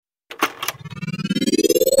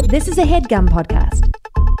This is a HeadGum podcast.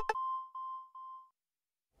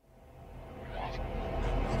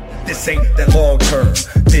 This ain't that long-term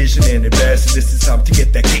vision and invest. This is time to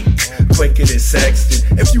get that cake quicker than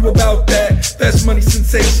Sexton. If you about that fast money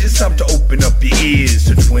sensation, it's time to open up your ears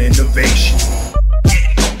to true innovation.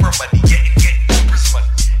 Getting Oprah money, getting Oprah's money.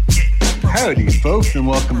 Howdy, folks, and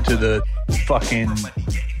welcome to the fucking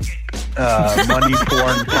money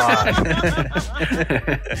porn pod.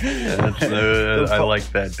 I like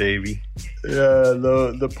that, baby.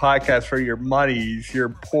 The podcast for your monies, your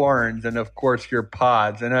porns, and of course your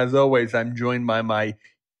pods. And as always, I'm joined by my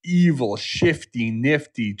evil, shifty,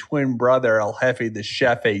 nifty twin brother, El Jefe, the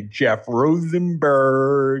Chef, Jeff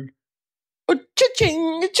Rosenberg. Oh,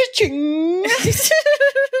 cha-ching, cha-ching.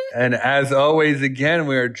 And as always, again,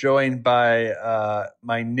 we are joined by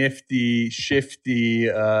my nifty, shifty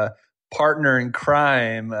partner in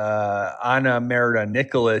crime, Anna Merida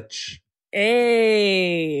Nikolic.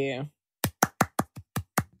 Hey.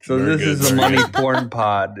 So this is the Money Porn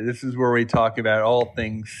Pod. This is where we talk about all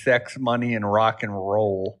things sex, money, and rock and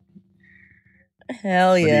roll.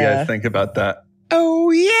 Hell yeah. What do you guys think about that?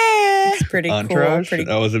 Oh, yeah. It's pretty Entourage? cool.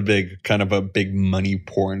 That was a big money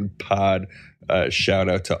porn pod. Shout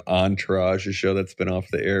out to Entourage, a show that's been off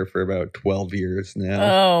the air for about 12 years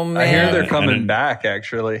now. Oh, man. I hear they're coming back,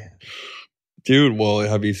 actually. Dude, well,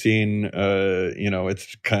 have you seen,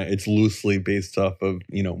 it's loosely based off of,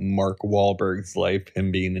 Mark Wahlberg's life,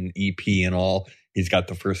 him being an EP and all. He's got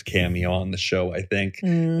the first cameo on the show, I think,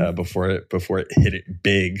 before it hit it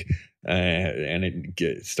big. And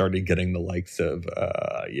it started getting the likes of,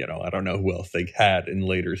 I don't know who else they had in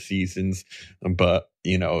later seasons, but,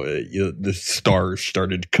 the stars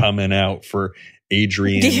started coming out for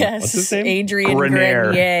Adrian. Yes, what's his name? Adrian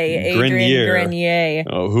Grenier. Adrian Grenier.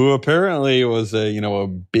 Who apparently was a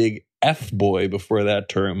big F-boy before that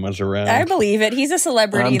term was around. I believe it. He's a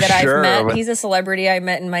celebrity I've met. He's a celebrity I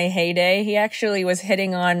met in my heyday. He actually was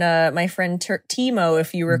hitting on my friend Timo,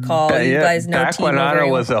 if you recall. You guys know back Timo. When Anna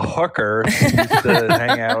was a hooker, she used to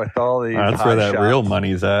hang out with all these That's where that real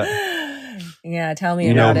money's at. Yeah, tell me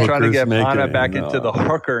about it. Trying to get Anna back into the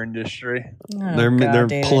hooker industry. Oh, they're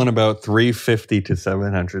pulling about $350 to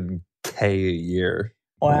 $700K a year.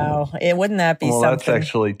 Wow. Wouldn't that be something? That's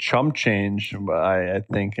actually chump change, I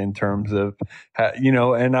think, in terms of,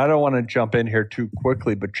 and I don't want to jump in here too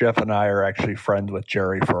quickly, but Jeff and I are actually friends with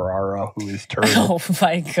Jerry Ferraro, who is Turtle. Oh,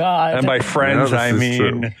 my God. And by friends, I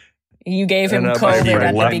mean... True. You gave him COVID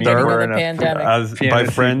at the beginning of the pandemic. By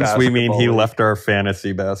friends, we mean he left our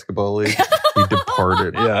fantasy basketball league. He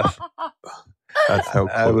departed. Yes. That's how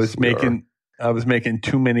close I was making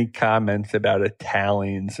too many comments about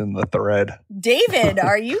Italians in the thread. David,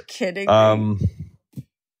 are you kidding me?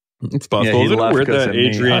 It's possible. Isn't it weird that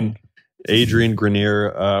Adrian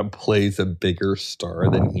Grenier plays a bigger star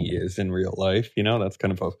than he is in real life? That's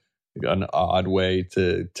kind of an odd way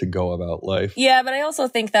to go about life. Yeah, but I also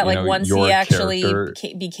think that once he actually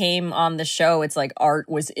became on the show, it's like art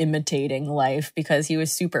was imitating life because he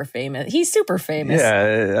was super famous. He's super famous.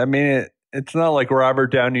 Yeah, I mean, it's not like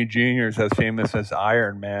Robert Downey Jr. is as famous as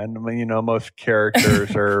Iron Man. I mean, most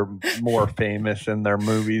characters are more famous in their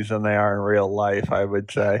movies than they are in real life, I would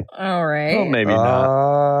say. All right. Well, maybe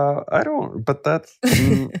not. I don't, but that's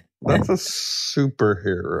a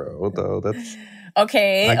superhero, though. That's...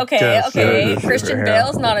 Okay. Christian superhero.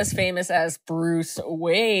 Bale's not as famous as Bruce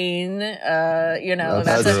Wayne.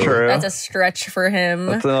 That's true. That's a stretch for him.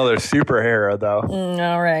 That's another superhero, though.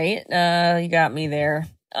 All right. You got me there.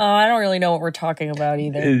 I don't really know what we're talking about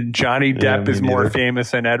either. Johnny Depp is more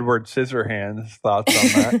famous than Edward Scissorhands. Thoughts on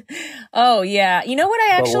that? Oh, yeah. You know what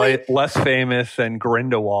I actually... less famous than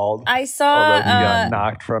Grindelwald. I saw... Although he got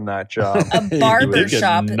knocked from that job. A barber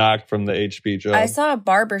shop. Knocked from the HB job. I saw a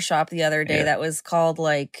barber shop the other day that was called,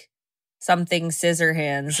 something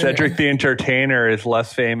Scissorhands. Cedric the Entertainer is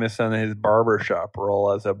less famous than his barbershop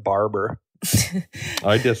role as a barber.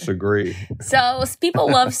 I disagree. So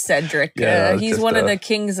people love Cedric. Yeah, he's one of the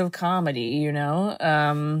kings of comedy, He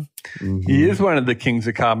is one of the kings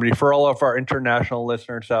of comedy. For all of our international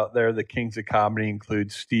listeners out there, the kings of comedy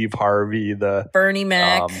include Steve Harvey, the Bernie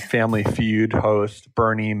Mac, Family Feud host,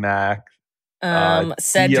 Bernie Mac,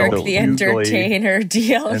 Cedric the Entertainer,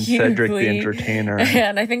 DL and Cedric the Entertainer.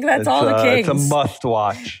 And I think that's all the kings. It's a must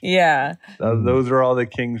watch. Yeah. Those are all the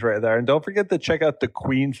kings right there. And don't forget to check out the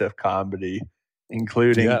queens of comedy,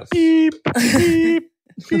 including beep, beep,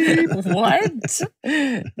 beep. What?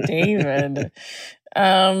 David.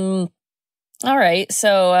 All right.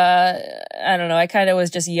 So, I don't know. I kind of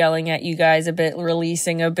was just yelling at you guys a bit,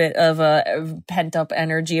 releasing a bit of pent up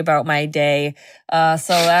energy about my day.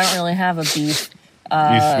 So I don't really have a beef.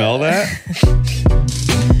 You smell that?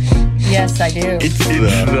 Yes, I do. It's the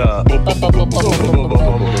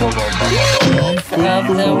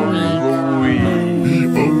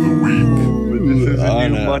This is a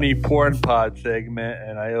new Money Porn Pod segment,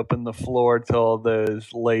 and I open the floor to all those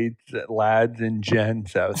lads and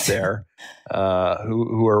gents out there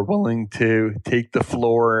who are willing to take the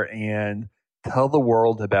floor and tell the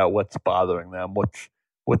world about what's bothering them, what's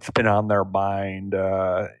been on their mind.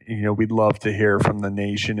 We'd love to hear from the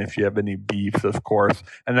nation if you have any beefs, of course.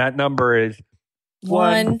 And that number is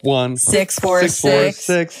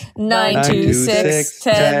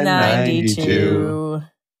 1-646-926-1092.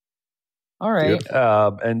 All right.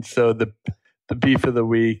 And so the beef of the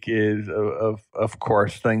week is, of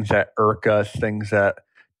course, things that irk us, things that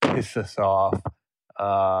piss us off.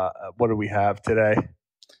 What do we have today?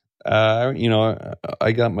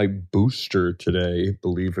 I got my booster today,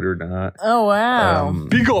 believe it or not. Oh, wow.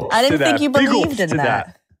 Big ups I didn't think you believed in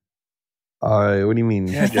that. What do you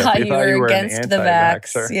mean? I thought you were against the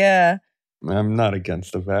vax. Yeah. I'm not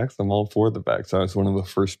against the vax. I'm all for the vax. I was one of the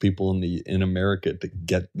first people in America to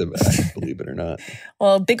get the vax, believe it or not.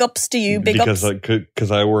 Well, big ups to you.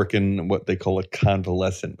 Because I work in what they call a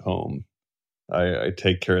convalescent home. I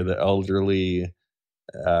take care of the elderly.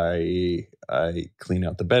 I clean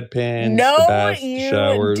out the bedpans, the baths, the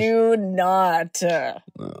showers. Do not.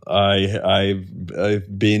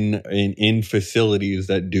 I've been in facilities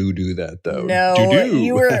that do that though. No,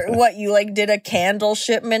 you were you did a candle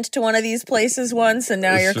shipment to one of these places once, and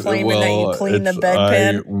now you're claiming that you clean the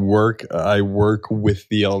bedpan. I work with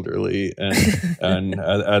the elderly, and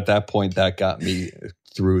at that point, that got me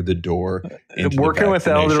through the door. Working with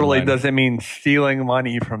the elderly doesn't mean stealing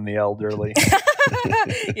money from the elderly.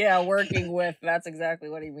 Yeah, working with. That's exactly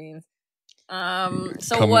what he means.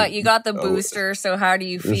 What? You got the booster, so how do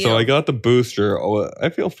you feel? So I got the booster. I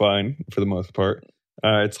feel fine for the most part.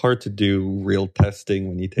 It's hard to do real testing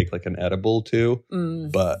when you take like an edible too,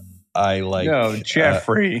 but I like... No,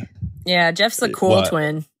 Jeffrey. Yeah, Jeff's the cool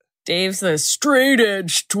twin. Dave's the straight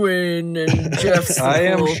edge twin, and Jeff's the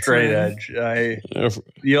I cool am straight twin. edge.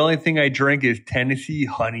 The only thing I drink is Tennessee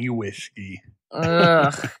honey whiskey.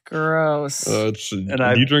 Ugh, gross. And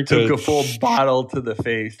I took a full bottle to the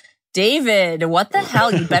face. David, what the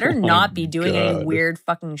hell? You better not be doing any weird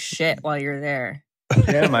fucking shit while you're there.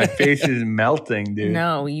 Yeah, my face is melting, dude.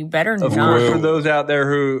 No, you better not. Of course, for those out there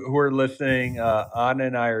who are listening, Anna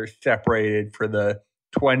and I are separated for the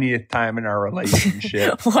 20th time in our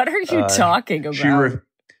relationship. What are you talking about?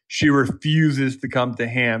 She refuses to come to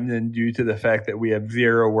Hamden due to the fact that we have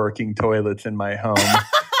 0 working toilets in my home.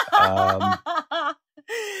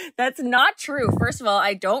 That's not true. First of all,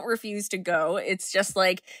 I don't refuse to go. It's just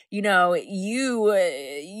like, you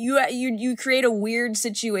create a weird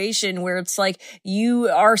situation where it's like you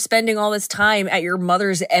are spending all this time at your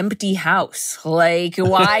mother's empty house. Like,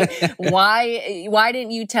 why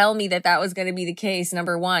didn't you tell me that was going to be the case?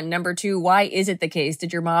 Number one. Number two, why is it the case?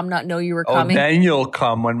 Did your mom not know you were coming? Then you'll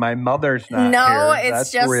come when my mother's not No, here. it's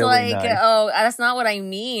That's just really like, nice. that's not what I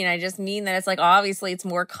mean. I just mean that it's like, obviously it's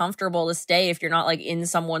more comfortable to stay if you're not like in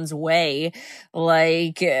someone's way,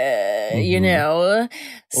 like Well,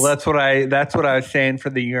 that's what I was saying for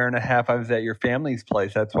the year and a half I was at your family's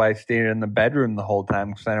place. That's why I stayed in the bedroom the whole time,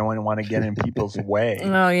 because I don't want to get in people's way.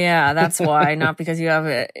 Oh yeah, that's why. Not because you have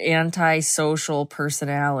an antisocial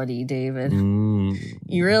personality, David.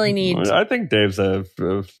 You really need. I think Dave's a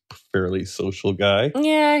fairly social guy.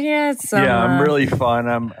 Yeah. I'm really fun.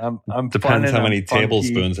 I'm depends fun how many funky.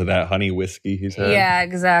 tablespoons of that honey whiskey he's had. Yeah,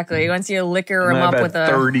 exactly. Once you liquor him up with a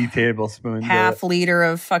 30 tablespoons, half liter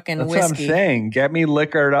of fucking That's whiskey. what I'm saying. Get me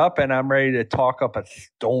liquored up, and I'm ready to talk up a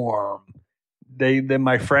storm.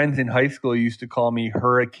 My friends in high school used to call me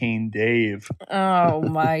Hurricane Dave. Oh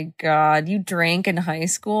my God, you drank in high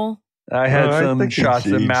school? I had some shots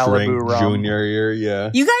of Malibu rum. Junior year, yeah.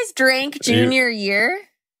 You guys drank junior year?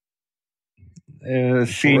 It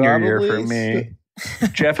was senior year for me.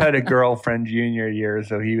 Jeff had a girlfriend junior year,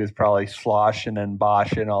 so he was probably sloshing and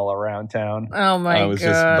boshing all around town. Oh my God. I was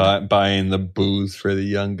just buying the booze for the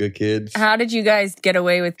younger kids. How did you guys get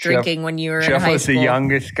away with drinking when you were in high school?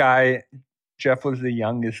 Jeff was the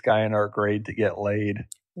youngest guy in our grade to get laid.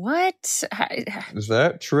 What? Is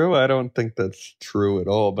that true? I don't think that's true at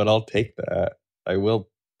all, but I'll take that. I will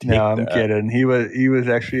take that. No, I'm kidding. He was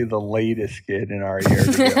actually the latest kid in our year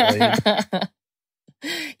to get laid.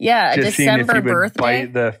 Yeah, just December seeing if he would birthday.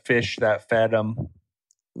 bite the fish that fed him.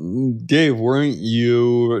 Dave, weren't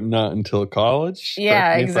you not until college?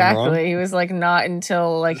 Yeah, exactly. He was like not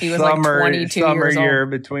until like he was like 22 summer years year old.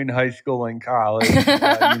 between high school and college.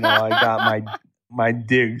 I got my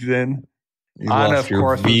digs in. You Anna, lost of your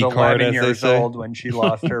course, V was card, 11 as they years say. old when she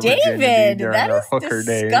lost her virginity David, during that her is hooker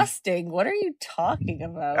days. disgusting. What are you talking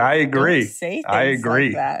about? I agree. Don't say things I agree.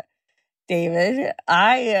 like that, David.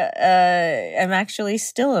 I am actually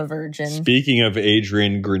still a virgin. Speaking of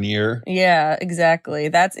Adrian Grenier, Yeah, exactly.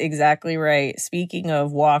 That's exactly right. Speaking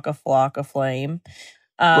of walk a flock of flame.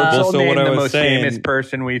 Let's all so name what I the was most famous saying-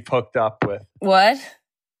 person we've hooked up with. What?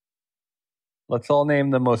 Let's all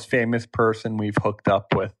name the most famous person we've hooked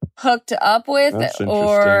up with. Hooked up with? that's interesting.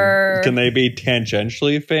 Or Can they be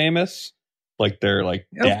tangentially famous? Like their Of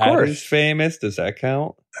dad course. is famous? Does that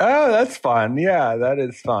count? Oh, that's fun. Yeah, that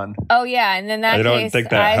is fun. Oh yeah, and in that I don't case, think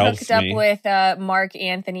that I helps hooked up me. with Mark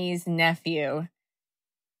Anthony's nephew.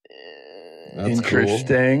 That's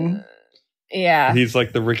Interesting. Yeah. He's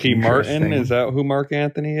like the Ricky Martin. Interesting. Is that who Mark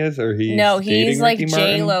Anthony is? Or he's No, dating he's like Ricky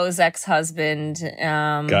Martin? J-Lo's ex-husband.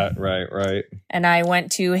 Got right. And I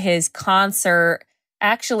went to his concert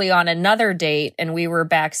actually on another date, and we were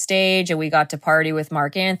backstage and we got to party with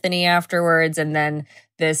Mark Anthony afterwards. And then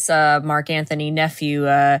this Mark Anthony nephew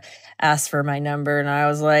asked for my number, and I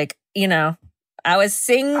was like, I was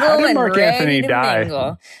single How did and Mark ready Anthony to die?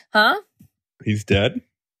 mingle. Huh? He's dead.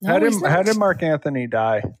 No, he's How not. did Mark Anthony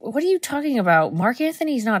die? What are you talking about? Mark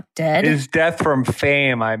Anthony's not dead. His death from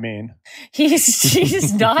fame, I mean.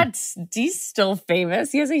 He's not. He's still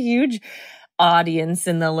famous. He has a huge audience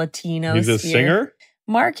in the Latino He's a sphere. singer.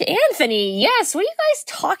 Mark Anthony. Yes. What are you guys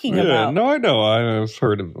talking about? No, I know. I've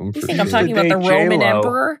heard of him. You For think I'm sure. talking about the Date Roman J-Lo.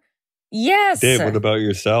 emperor? Yes. Dave, what about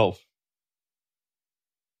yourself?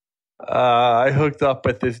 I hooked up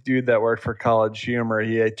with this dude that worked for College Humor.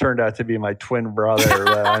 He turned out to be my twin brother,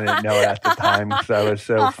 but I didn't know it at the time because I was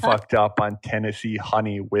so fucked up on Tennessee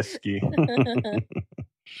honey whiskey.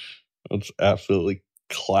 That's absolutely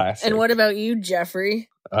classic. And what about you, Jeffrey?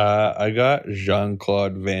 I got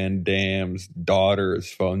Jean-Claude Van Damme's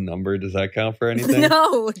daughter's phone number. Does that count for anything?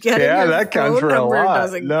 No. Yeah, that counts for a lot.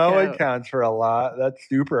 Doesn't No, count. it counts for a lot. That's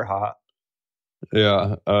super hot.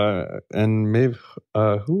 Yeah. And maybe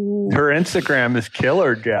who? Her Instagram is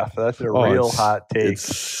killer, Jeff. That's a real it's- hot take.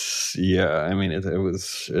 I mean, it's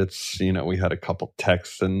we had a couple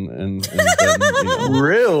texts and then,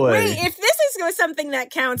 Really? Wait, if this is something that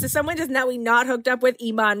counts, if someone does not we not hooked up with,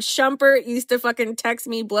 Iman Shumpert used to fucking text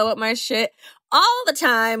me, blow up my shit all the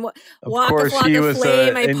time. Of Walk course, a flock he of was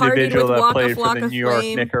flame. an I partied individual with that Walk a played for flock the of New York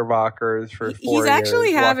flame. Knickerbockers for 4 He's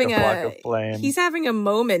actually years. having Walk a flock of flame. he's having a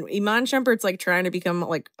moment. Iman Shumpert's like trying to become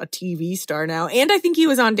like a TV star now, and I think he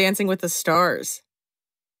was on Dancing with the Stars.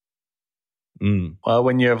 Well,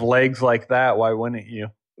 when you have legs like that, why wouldn't you?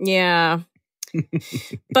 Yeah.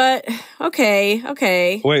 But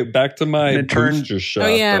okay. Wait, back to my It turned- booster shot. Oh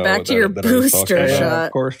yeah, though, back to your that I was booster talking about. shot.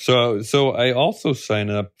 of course. So I also sign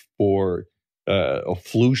up for a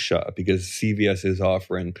flu shot because CVS is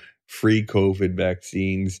offering free COVID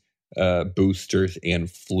vaccines, boosters, and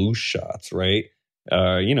flu shots. Right?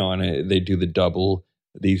 And they do the double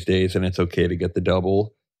these days, and it's okay to get the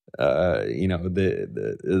double.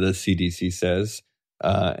 The CDC says.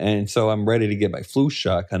 And so I'm ready to get my flu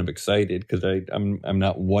shot, kind of excited because I'm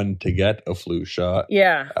not one to get a flu shot.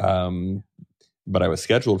 Yeah. But I was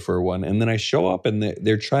scheduled for one. And then I show up and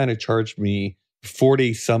they're trying to charge me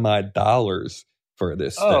 $40 some odd for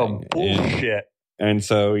this Oh, thing. bullshit. And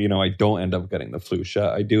so, I don't end up getting the flu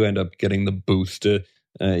shot. I do end up getting the booster.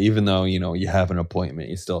 Even though, you have an appointment,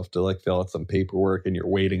 you still have to fill out some paperwork and you're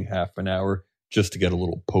waiting half an hour just to get a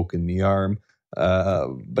little poke in the arm.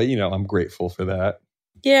 But I'm grateful for that.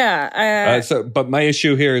 Yeah. But my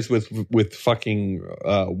issue here is with fucking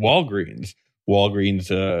Walgreens.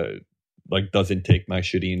 Walgreens doesn't take my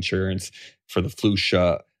shitty insurance for the flu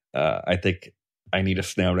shot. I think I need to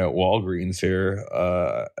snout out Walgreens here.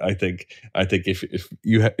 I think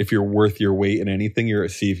if you're worth your weight in anything, you're a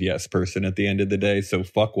CVS person at the end of the day. So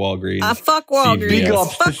fuck Walgreens. Fuck Walgreens. Big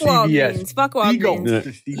ups Fuck to CVS. Walgreens. Fuck Big ups Walgreens. to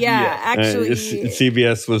CVS. Yeah, actually,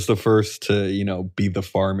 CVS was the first to be the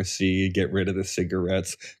pharmacy, get rid of the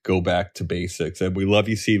cigarettes, go back to basics. And we love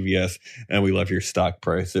you, CVS, and we love your stock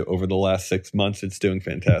price. Over the last 6 months, it's doing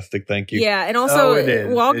fantastic. Thank you. Yeah, and also it is.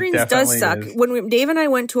 Walgreens It does definitely suck. is. When Dave and I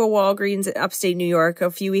went to a Walgreens in upstate New York a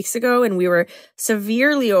few weeks ago, and we were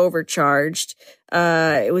severely overcharged.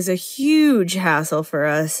 It was a huge hassle for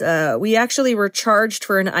us. We actually were charged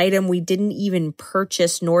for an item we didn't even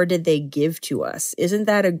purchase, nor did they give to us. Isn't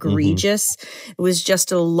that egregious? It was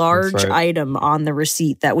just a large That's right. item on the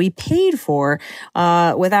receipt that we paid for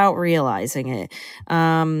without realizing it.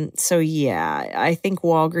 So yeah, I think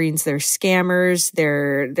Walgreens, they're scammers,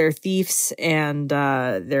 they're thieves, and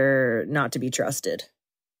they're not to be trusted.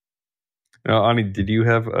 Now, Ani, did you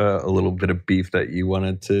have a little bit of beef that you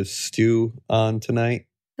wanted to stew on tonight?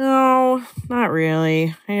 No, not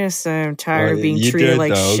really. I'm tired Well, of being you treated did,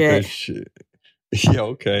 like though, shit. 'cause yeah,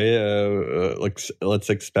 okay. Let's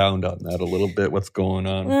expound on that a little bit. What's going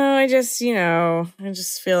on? No, I just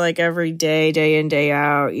feel like every day, day in, day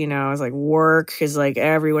out, it's like work is like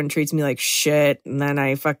everyone treats me like shit. And then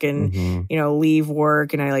I fucking, Mhm. leave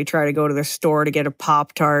work and I like try to go to the store to get a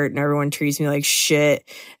Pop-Tart and everyone treats me like shit.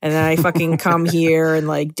 And then I fucking come here and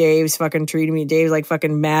like Dave's like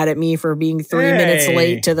fucking mad at me for being 3 minutes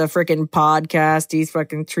late to the freaking podcast. He's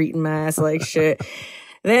fucking treating my ass like shit.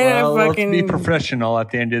 Then Well, I let's be fucking professional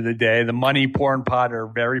at the end of the day. The money porn pod are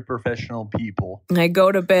very professional people. I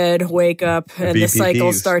go to bed, wake up, and the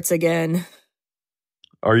cycle VPPs. starts again.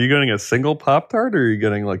 Are you getting a single Pop-Tart or are you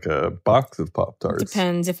getting like a box of Pop-Tarts?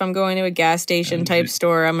 Depends. If I'm going to a gas station type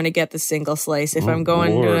store, I'm going to get the single slice. If Oh, I'm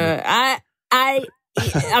going Lord. to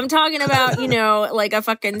I'm talking about, like a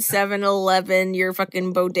fucking 7-Eleven, your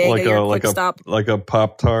fucking bodega, your quick stop. Like a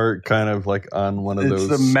Pop-Tart, kind of like on one of It's those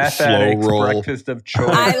the meth slow addict's roll. breakfast of choice.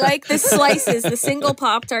 I like the slices, the single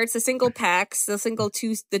Pop-Tarts, the single packs, the single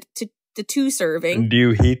the 2 serving. Do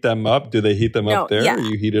you heat them up? Do they heat them No, up there? yeah. Or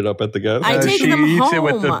you heat it up at the gas I station? take she them eats it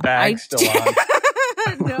with the home. bag still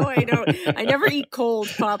on. No, I don't. I never eat cold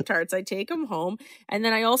Pop-Tarts. I take them home. And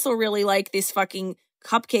then I also really like this fucking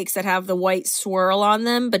cupcakes that have the white swirl on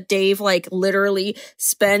them. But Dave like literally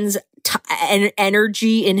spends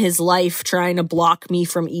energy in his life trying to block me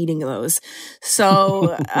from eating those. So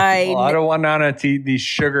Well, I don't want Nana to eat these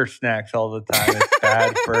sugar snacks all the time. It's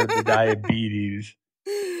bad for the diabetes.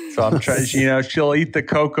 So I'm trying, she'll eat the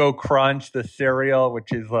Cocoa Crunch, the cereal,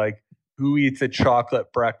 which is like, who eats a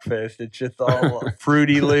chocolate breakfast? It's just all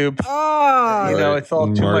Fruity Loops. Oh, It's all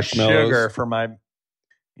too much Marshmallows. sugar for my.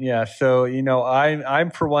 Yeah. So,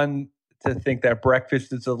 I'm for one to think that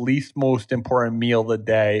breakfast is the least most important meal of the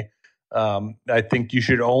day. I think you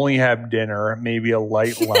should only have dinner, maybe a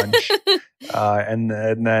light lunch, and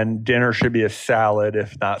then dinner should be a salad,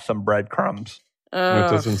 if not some breadcrumbs. It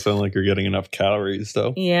doesn't sound like you're getting enough calories,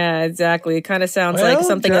 though. Yeah, exactly. It kind of sounds Well, like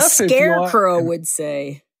something Jeff, a if you want- scarecrow would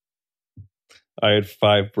say. I had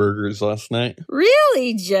 5 burgers last night.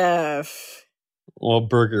 Really, Jeff? Well,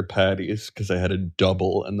 burger patties, because I had a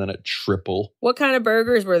double and then a triple. What kind of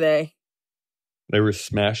burgers were they? They were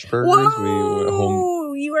smash burgers. We were home.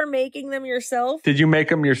 Whoa! You are making them yourself? Did you make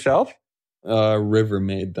them yourself? River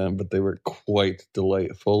made them, but they were quite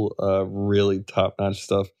delightful. Really top-notch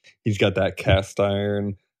stuff. He's got that cast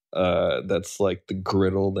iron that's like the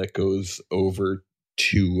griddle that goes over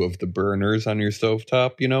 2 of the burners on your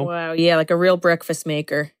stovetop, Wow, yeah, like a real breakfast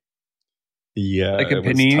maker. Yeah. Like a it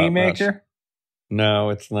was panini top-notch. maker? No,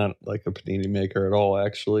 it's not like a panini maker at all,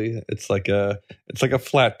 actually. It's like a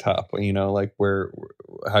flat top, like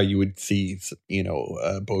how you would see,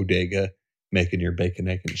 a bodega making your bacon,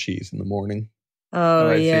 egg, and cheese in the morning. Oh,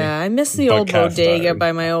 I see. yeah. I miss the But old cast bodega iron.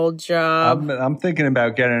 by my old job. I'm thinking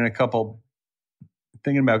about getting a couple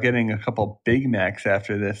Big Macs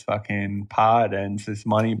after this fucking pod ends, this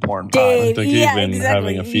money porn pod. Dave, I think yeah, you've been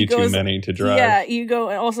exactly. having a He few too goes- many to drive. Yeah, you go.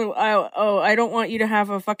 And also, I don't want you to have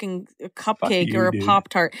a fucking cupcake you, or a dude.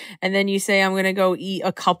 Pop-Tart. And then you say, I'm going to go eat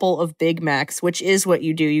a couple of Big Macs, which is what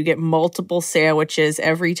you do. You get multiple sandwiches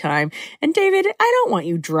every time. And David, I don't want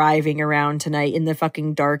you driving around tonight in the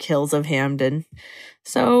fucking dark hills of Hamden.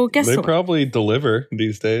 So guess They what? probably deliver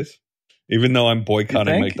these days. Even though I'm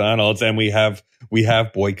boycotting think? McDonald's, and we have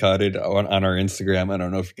boycotted on our Instagram. I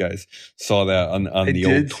don't know if you guys saw that on I the did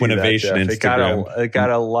old see that, Twinnovation Jeff. Instagram. It got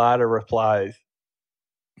a lot of replies.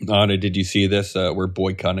 Anna, did you see this? We're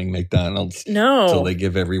boycotting McDonald's No. until they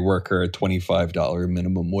give every worker a $25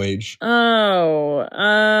 minimum wage. Oh,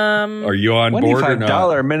 Are you on board or not?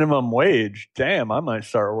 $25 minimum wage. Damn, I might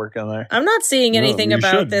start working there. I'm not seeing anything No, you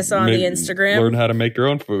about should. this on the Maybe Instagram. Learn how to make your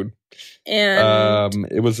own food. And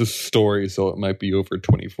It was a story, so it might be over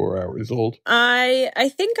 24 hours old.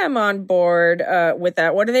 I think I'm on board with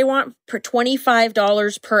that. What do they want per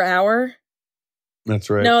 $25 per hour?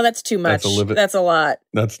 That's right. No, that's too much. That's a lot.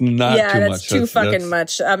 That's not Yeah, too that's much. too fucking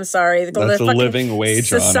much. I'm sorry. That's a fucking living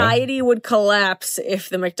wage, Anna. Society would collapse if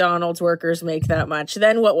the McDonald's workers make that much.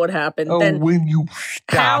 Then what would happen? then when you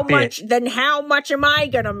how stop much? it. Then how much am I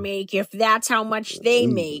gonna make if that's how much they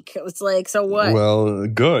make? It's like, so what? Well,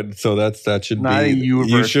 good. So that should Not be. a you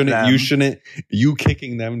You versus shouldn't. them. You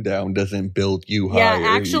kicking them down doesn't build you Yeah, higher.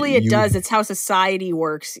 actually, it You- does. It's how society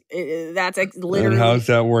works. That's literally. And how's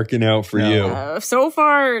that working out for No. you? So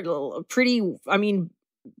far, pretty. I mean,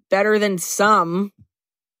 better than some.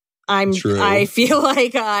 True. I feel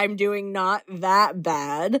like I'm doing not that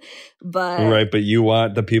bad, but Right, but you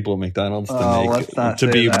want the people at McDonald's to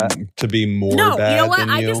be more no, bad you know what? than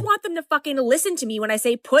I you? just want them to fucking listen to me when I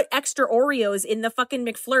say put extra Oreos in the fucking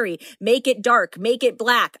McFlurry. Make it dark. Make it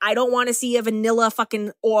black. I don't want to see a vanilla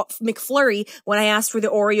fucking McFlurry when I ask for the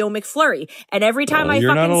Oreo McFlurry. And every time I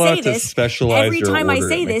you're not fucking allowed say to this, specialize every your time I order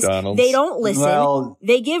say at this, McDonald's. they don't listen. Well,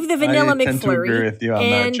 they give the vanilla I tend to agree McFlurry. with you on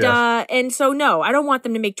that, Jeff. And so no, I don't want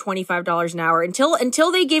them to make $25 an hour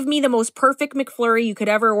until they give me the most perfect McFlurry you could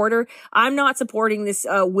ever order. I'm not supporting this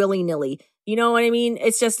willy-nilly. You know what I mean?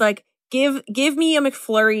 It's just like give me a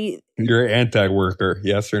McFlurry. You're anti-worker,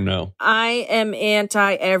 yes or no? I am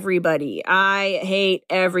anti everybody. I hate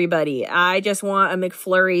everybody. I just want a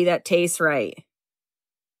McFlurry that tastes right.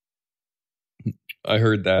 I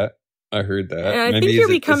heard that. And I think you're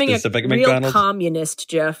becoming a real McDonald's? communist,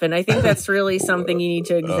 Jeff, and I think that's really something you need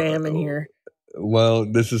to examine here. Well,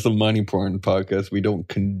 this is a money porn podcast. We don't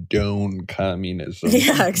condone communism.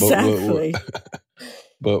 Yeah, exactly.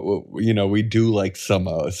 But you know, we do like some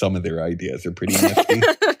of their ideas are pretty nifty.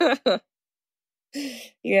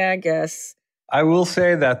 Yeah, I guess. I will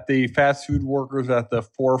say that the fast food workers are at the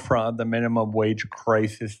forefront of the minimum wage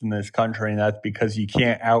crisis in this country, and that's because you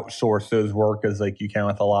can't outsource those workers like you can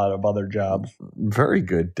with a lot of other jobs. Very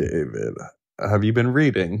good, David. Have you been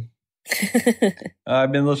reading?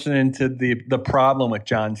 I've been listening to the problem with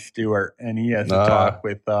Jon Stewart, and he has a talk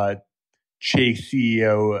with Chase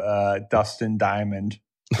CEO Dustin Diamond.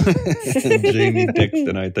 Jamie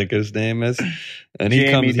Dixon, I think his name is. And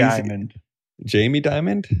Diamond. Jamie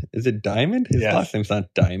Diamond? Is it Diamond? His last name's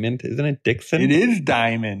not Diamond. Isn't it Dixon? It is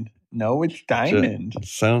Diamond. No, it's Diamond. It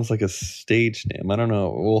sounds like a stage name. I don't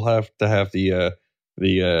know. We'll have to have the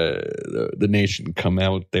nation come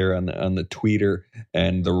out there on the tweeter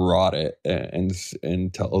and the rot it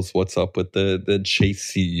and tell us what's up with the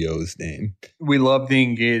Chase CEO's name. We love the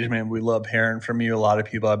engagement. We love hearing from you. A lot of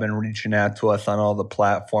people have been reaching out to us on all the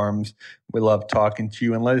platforms. We love talking to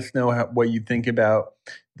you, and let us know what you think about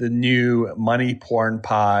the new Money Porn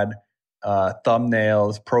Pod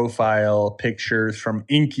thumbnails, profile pictures from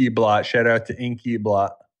Inky Blot. Shout out to Inky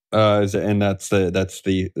Blot. And that's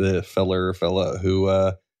the fella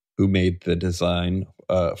who made the design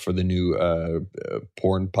for the new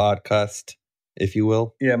porn podcast, if you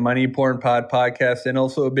will. Yeah, Money Porn Pod podcast, and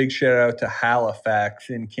also a big shout out to Halifax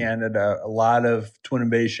in Canada. A lot of Twin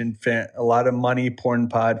Invasion a lot of Money Porn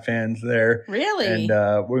Pod fans there. Really?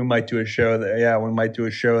 And we might do a show there. Yeah, we might do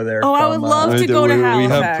a show there. Oh, I would love to go to Halifax.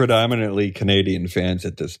 We have predominantly Canadian fans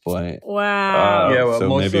at this point. Wow. Yeah, well, so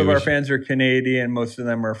most of our fans are Canadian. Most of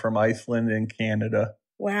them are from Iceland and Canada.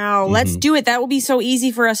 Wow, let's do it. That will be so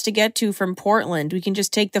easy for us to get to from Portland. We can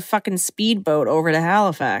just take the fucking speedboat over to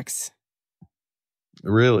Halifax.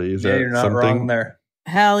 Really? Is that you're not something? wrong there.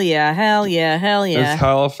 Hell yeah. Is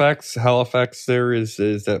Halifax there is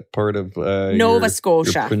that part of Nova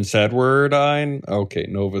Scotia. Your Prince Edward Island? Okay,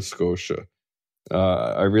 Nova Scotia.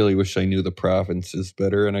 I really wish I knew the provinces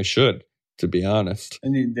better, and I should, to be honest.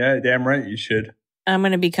 And damn right you should. I'm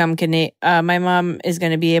going to become Canadian. My mom is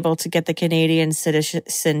going to be able to get the Canadian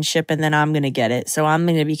citizenship, and then I'm going to get it. So I'm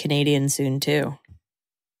going to be Canadian soon too.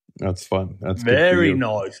 That's fun. That's very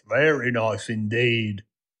nice. Very nice indeed.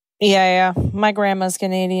 Yeah. My grandma's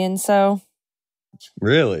Canadian, so.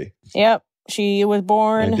 Really? Yep. She was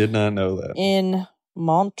born. I did not know that. In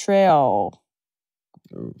Montreal.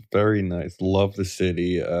 Very nice. Love the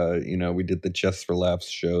city. We did the Just for Laughs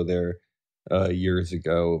show there years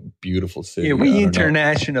ago. Beautiful city. Yeah, we've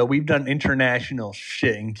done international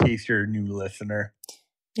shit, in case you're a new listener.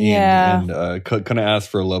 Yeah. And couldn't ask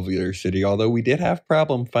for a lovelier city, although we did have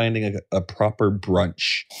problem finding a proper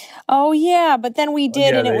brunch. Oh, yeah, but then we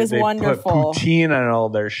did, and it was wonderful. Put poutine on all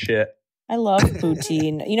their shit. I love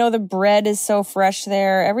poutine. The bread is so fresh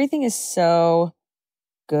there. Everything is so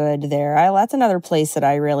good there. That's another place that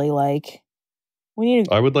I really like.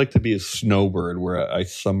 I would like to be a snowbird where I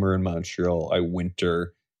summer in Montreal, I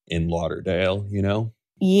winter in Lauderdale,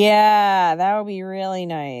 Yeah, that would be really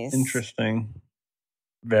nice. Interesting.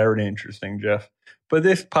 Very interesting, Jeff. But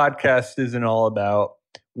this podcast isn't all about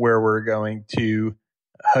where we're going to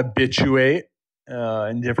habituate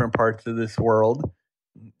in different parts of this world.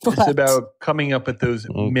 What? It's about coming up with those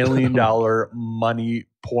 $1 million money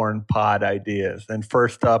porn pod ideas. And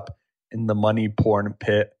first up in the money porn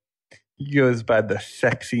pit, he goes by the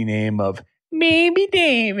sexy name of Maybe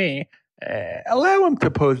Davey. Allow him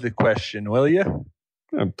to pose the question, will you?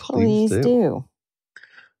 Please do.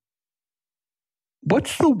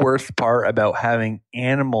 What's the worst part about having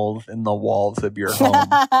animals in the walls of your home?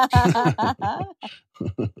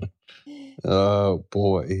 Oh,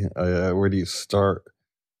 boy. Where do you start?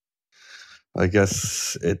 I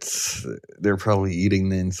guess they're probably eating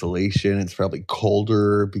the insulation. It's probably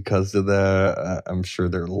colder because of that. I'm sure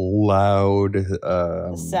they're loud.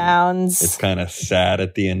 Sounds. It's kind of sad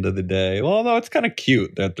at the end of the day. Although it's kind of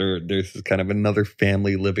cute that there's kind of another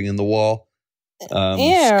family living in the wall,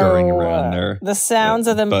 scurrying around there. The sounds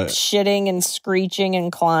of them shitting and screeching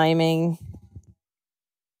and climbing.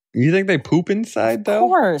 You think they poop inside, though? Of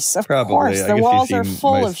course. The walls are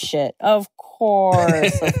full of shit. Of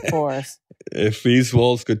course. If these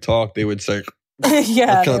walls could talk, they would say,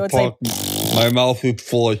 yeah, they would talk. Say, my mouth is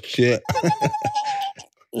full of shit.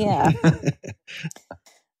 Yeah.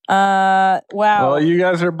 Wow. Well, you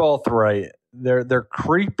guys are both right. They're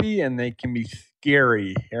creepy and they can be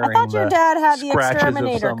scary. I thought your dad had the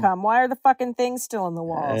exterminator come. Why are the fucking things still in the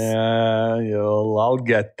walls? Yeah, I'll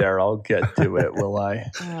get there. I'll get to it, will I?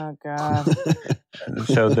 Oh God.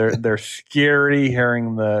 So they're scary,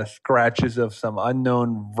 hearing the scratches of some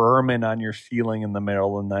unknown vermin on your ceiling in the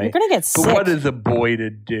middle of the night. You're gonna get sick. But what is a boy to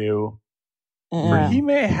do? For he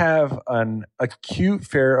may have an acute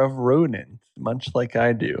fear of rodents, much like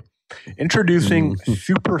I do. Introducing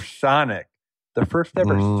Supersonic, the first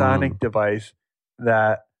ever sonic device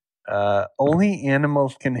that only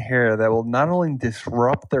animals can hear, that will not only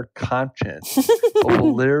disrupt their conscience, but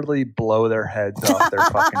will literally blow their heads off their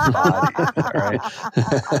fucking bodies. All right?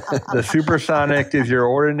 The Supersonic is your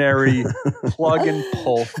ordinary plug and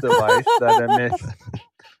pulse device that emits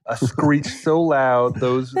a screech so loud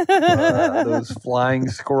those flying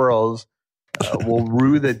squirrels will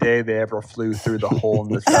rue the day they ever flew through the hole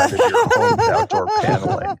in the side of your home's outdoor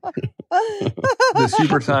paneling. The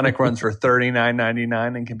Supersonic runs for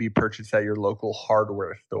 $39.99 and can be purchased at your local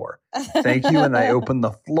hardware store. Thank you, and I open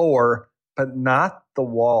the floor, but not the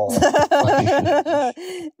wall.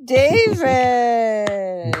 David!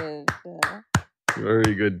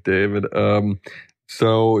 Very good, David.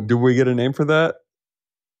 So, do we get a name for that?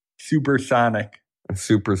 Supersonic,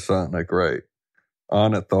 right.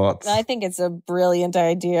 Anna, thoughts? I think it's a brilliant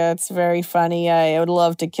idea. It's very funny. I would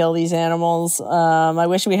love to kill these animals. I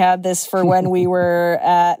wish we had this for when we were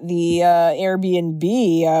at the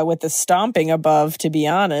Airbnb with the stomping above, to be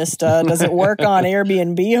honest. Does it work on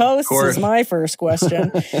Airbnb hosts is my first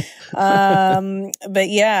question. But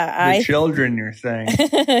yeah. The children, you're saying.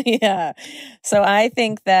 Yeah. So I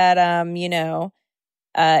think that,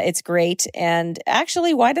 it's great. And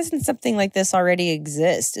actually, why doesn't something like this already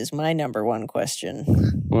exist is my number one question.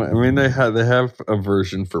 Well, I mean, they have a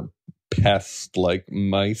version for pests like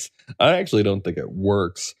mice. I actually don't think it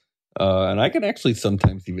works. And I can actually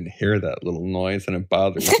sometimes even hear that little noise, and it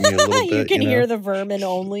bothers me a little bit. You can hear the vermin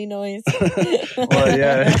only noise. Well,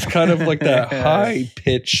 yeah. It's kind of like that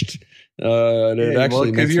high-pitched... it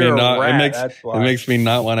actually makes me not. It makes me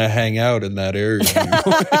not want to hang out in that area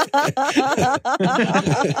anymore.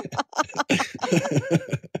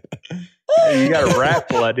 You got rat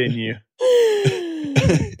blood in you.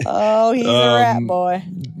 Oh, he's a rat boy.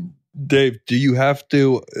 Dave, do you have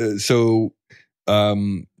to? Do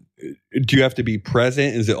you have to be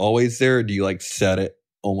present? Is it always there? Or do you set it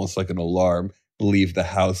almost like an alarm? Leave the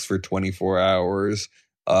house for 24 hours.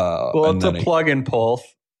 Well, it's a plug and pulse.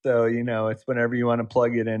 So, it's whenever you want to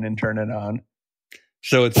plug it in and turn it on.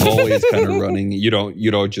 So it's always kind of running. You don't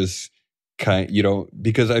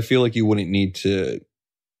because I feel like you wouldn't need to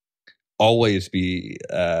always be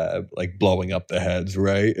blowing up the heads,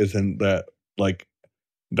 right? Isn't that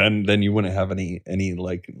then you wouldn't have any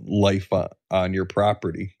life on your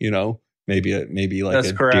property, Maybe That's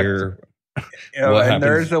a correct. deer. And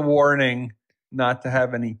there's a warning not to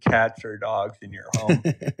have any cats or dogs in your home.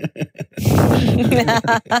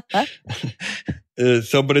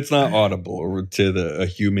 But it's not audible to a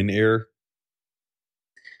human ear.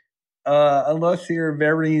 Unless you're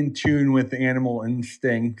very in tune with animal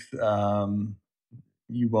instincts,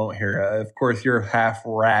 you won't hear it. Of course, you're half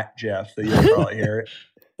rat, Jeff, so you'll probably hear it.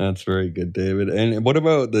 That's very good, David. And what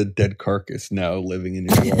about the dead carcass now living in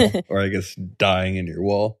your wall, or I guess dying in your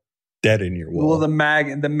wall? Dead in your wall. Well, the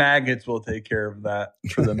maggots will take care of that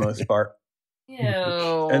for the most part.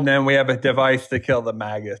 Ew. And then we have a device to kill the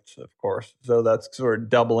maggots, of course. So that's sort of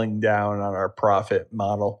doubling down on our profit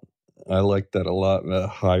model. I like that a lot. A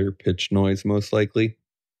higher pitch noise, most likely.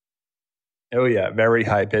 Oh yeah, very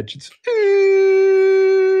high pitch. It's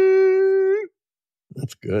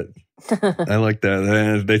That's good. I like that.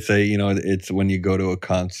 And they say, it's when you go to a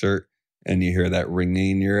concert and you hear that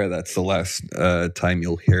ringing in your ear, that's the last time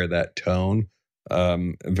you'll hear that tone.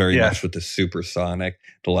 Very much with the Supersonic,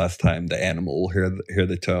 the last time the animal will hear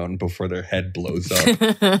the tone before their head blows up,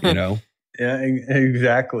 Yeah,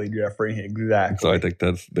 exactly, Jeffrey. Exactly. So I think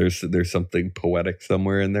there's something poetic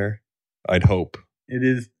somewhere in there. I'd hope. It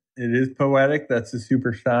is It is poetic. That's the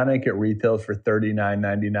Supersonic. It retails for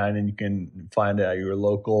 $39.99, and you can find it at your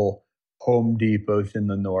local Home Depots in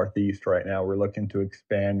the Northeast right now. We're looking to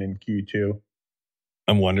expand in Q2.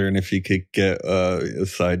 I'm wondering if you could get a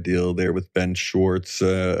side deal there with Ben Schwartz and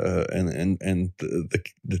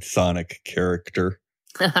the Sonic character.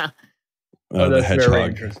 That's the hedgehog. very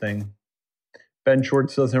interesting. Ben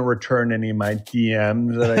Schwartz doesn't return any of my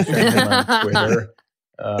DMs that I send him on Twitter,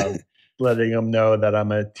 letting him know that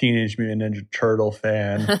I'm a Teenage Mutant Ninja Turtle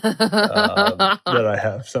fan, that I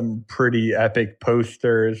have some pretty epic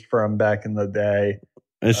posters from back in the day.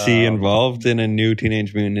 Is he involved in a new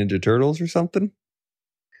Teenage Mutant Ninja Turtles or something?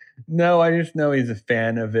 No, I just know he's a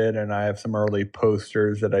fan of it, and I have some early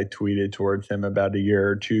posters that I tweeted towards him about a year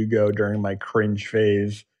or two ago during my cringe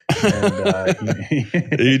phase. And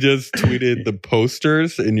you just tweeted the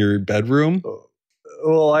posters in your bedroom?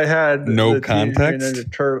 Well, I had no context.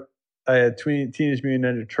 I had Teenage Mutant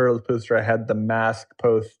Ninja Turtles poster. I had the mask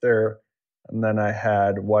poster, and then I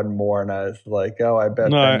had one more, and I was like, "Oh, I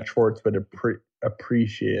bet Ben Schwartz would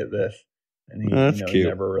appreciate this." And he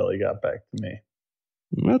never really got back to me.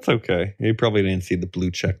 That's okay. He probably didn't see the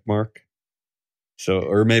blue check mark. So,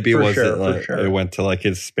 or maybe it went to like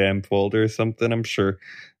his spam folder or something. I'm sure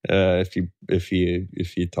if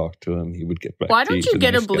you talk to him, he would get back. Why don't you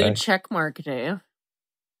get a blue check mark, Dave?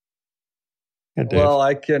 Yeah, Dave. Well,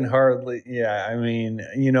 I can hardly. Yeah, I mean,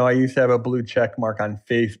 I used to have a blue check mark on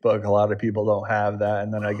Facebook. A lot of people don't have that,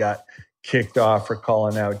 and then I got kicked off for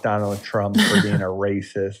calling out Donald Trump for being a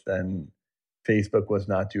racist, and Facebook was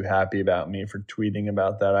not too happy about me for tweeting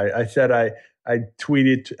about that. I said I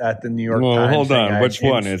tweeted at the New York Times. Hold on. Which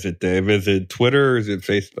one is it, Dave? Is it Twitter or is it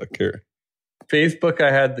Facebook here? Facebook,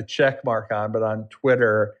 I had the check mark on, but on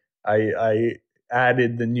Twitter, I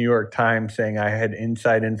added the New York Times saying I had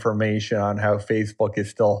inside information on how Facebook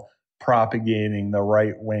is still propagating the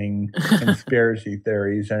right-wing conspiracy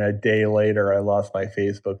theories. And a day later, I lost my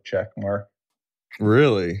Facebook check mark.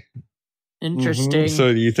 Really? Interesting. Mm-hmm.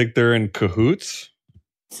 So do you think they're in cahoots?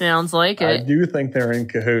 Sounds like it. I do think they're in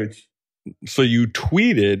cahoots. So you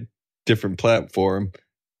tweeted different platform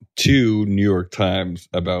to New York Times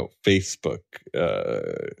about Facebook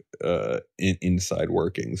inside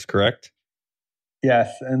workings, correct?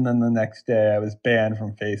 Yes, and then the next day I was banned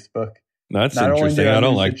from Facebook. That's interesting. I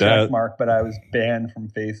don't like that. Check mark, but I was banned from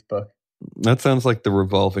Facebook. That sounds like the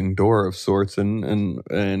revolving door of sorts, and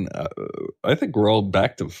I think we're all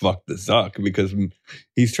back to fuck the Zuck because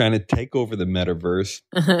he's trying to take over the metaverse,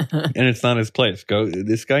 and it's not his place.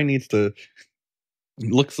 This guy needs to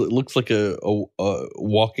looks like a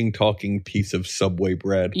walking, talking piece of Subway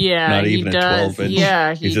bread. Yeah, not even a 12-inch.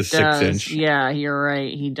 Yeah, he's a 6-inch. Yeah, you're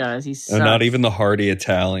right. He does. He's not even the hearty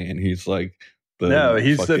Italian. He's like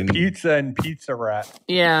he's the pizza and pizza rat.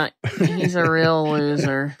 Yeah, he's a real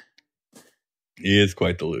loser. He is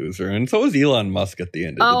quite the loser. And so is Elon Musk at the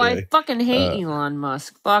end of the day. I fucking hate Elon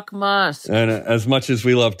Musk. Fuck Musk. And as much as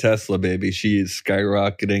we love Tesla, baby, she is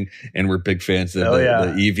skyrocketing. And we're big fans of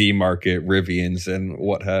the EV market, Rivians, and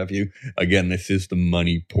what have you. Again, this is the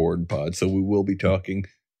Money Porn Pod. So we will be talking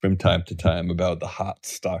from time to time about the hot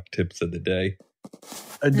stock tips of the day.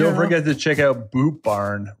 Don't forget to check out Boot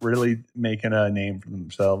Barn, really making a name for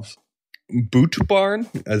themselves. Boot Barn?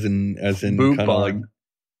 As in Boot kind of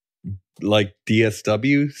like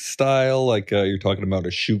DSW style, like you're talking about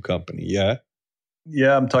a shoe company, yeah?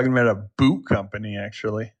 Yeah, I'm talking about a boot company,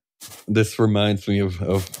 actually. This reminds me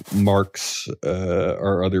of Mark's,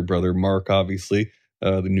 our other brother, Mark, obviously,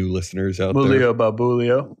 the new listeners out Mulio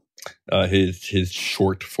Babulio. His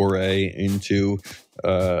short foray into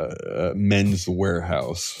Men's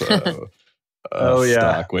Warehouse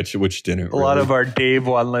stock, which didn't. A lot of our Dave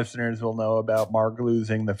One listeners will know about Mark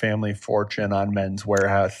losing the family fortune on Men's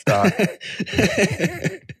Warehouse stock,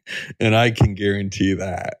 and I can guarantee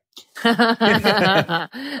that.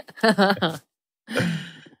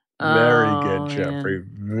 Very good, Jeffrey.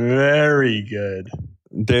 Very good.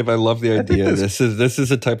 Dave, I love the idea. This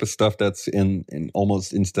is a type of stuff that's in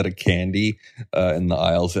almost instead of candy in the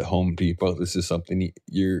aisles at Home Depot. This is something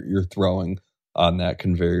you're throwing on that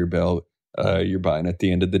conveyor belt. You're buying at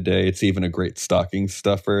the end of the day. It's even a great stocking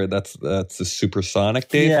stuffer. That's a Supersonic,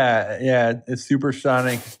 Dave. Yeah. It's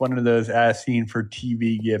Supersonic. It's one of those as seen for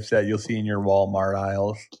TV gifts that you'll see in your Walmart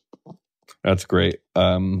aisles. That's great.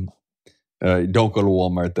 Don't go to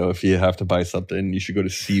Walmart, though. If you have to buy something, you should go to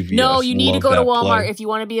CVS. No, you need to go to Walmart if you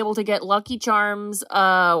want to be able to get Lucky Charms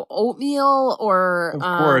oatmeal or... Of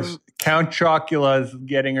course. Count Chocula's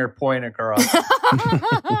getting her point across.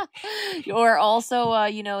 Or also,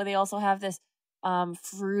 they also have this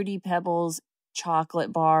Fruity Pebbles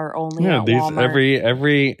chocolate bar only Yeah, at these Walmart.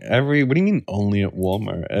 every. What do you mean only at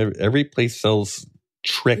Walmart? Every place sells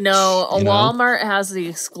tricks. No, a you know? Walmart has the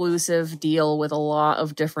exclusive deal with a lot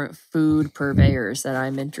of different food purveyors that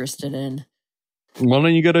I'm interested in. Why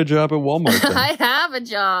don't you get a job at Walmart then? I have a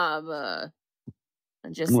job.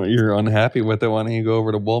 Well, you're unhappy with it. Why don't you go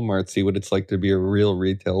over to Walmart, see what it's like to be a real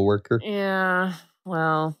retail worker? Yeah,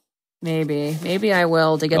 well, maybe I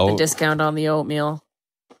will to get the discount on the oatmeal.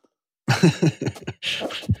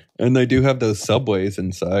 And they do have those Subways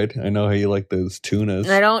inside. I know how you like those tunas.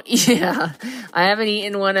 I haven't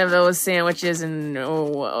eaten one of those sandwiches in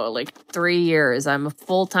like 3 years. I'm a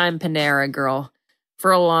full-time Panera girl.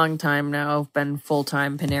 For a long time now, I've been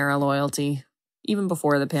full-time Panera loyalty, even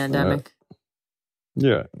before the pandemic.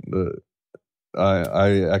 Yeah,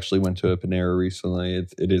 I actually went to a Panera recently.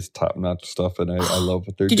 It is top-notch stuff, and I love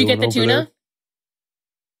what they're doing. Did you get the tuna? There.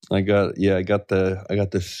 I got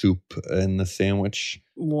the soup and the sandwich.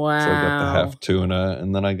 Wow. So I got the half tuna,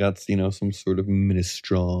 and then I got, some sort of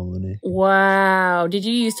minestrone. Wow. Did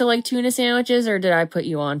you used to like tuna sandwiches, or did I put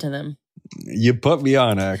you onto them? You put me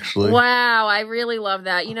on, actually. Wow, I really love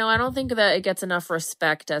that. I don't think that it gets enough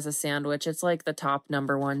respect as a sandwich. It's like the top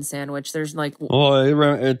number one sandwich. There's like... Well,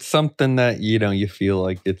 it's something that, you feel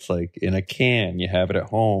like it's like in a can. You have it at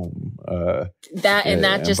home.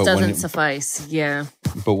 That just doesn't suffice. Yeah.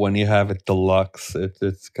 But when you have it deluxe,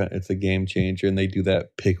 it's a game changer. And they do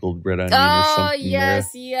that pickled red onion or something. Oh,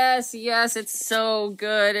 yes. It's so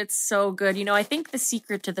good. It's so good. I think the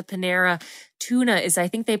secret to the Panera tuna is I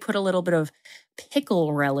think they put a little bit of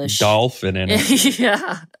pickle relish. Dolphin in it.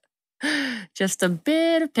 Yeah. Just a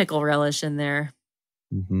bit of pickle relish in there.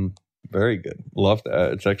 Mm-hmm. Very good. Love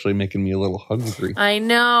that. It's actually making me a little hungry. I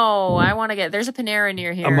know. I want to there's a Panera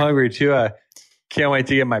near here. I'm hungry too. Can't wait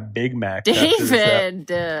to get my Big Mac.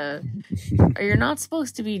 David, you're not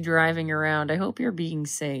supposed to be driving around. I hope you're being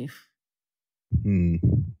safe.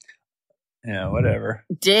 Yeah, whatever.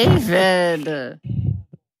 David.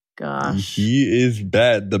 Gosh. He is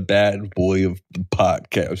the bad boy of the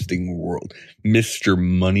podcasting world. Mr.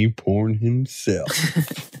 Money Porn himself.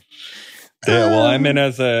 Yeah, well, I'm in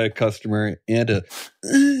as a customer and an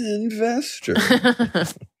investor.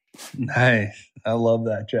 Nice. I love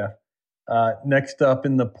that, Jeff. Next up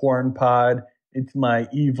in the porn pod, it's my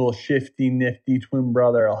evil, shifty, nifty twin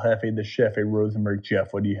brother, El Jefe the Chef, Rosenberg. Jeff,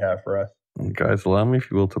 what do you have for us? Guys, allow me,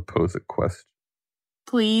 if you will, to pose a question.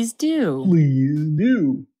 Please do. Please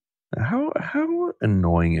do. How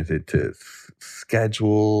annoying is it to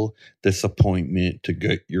schedule this appointment to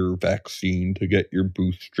get your vaccine, to get your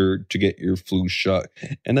booster, to get your flu shot,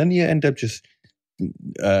 and then you end up just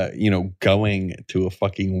going to a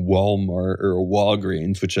fucking Walmart or a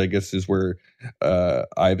Walgreens, which I guess is where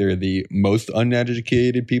either the most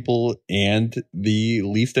uneducated people and the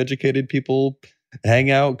least educated people hang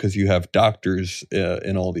out, because you have doctors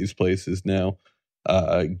in all these places now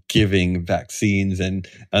giving vaccines, and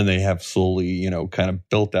they have slowly kind of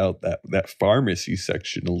built out that pharmacy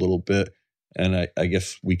section a little bit, and I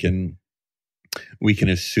guess we can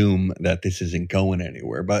assume that this isn't going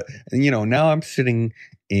anywhere. But now I'm sitting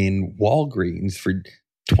in Walgreens for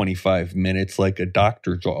 25 minutes like a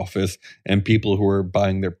doctor's office, and people who are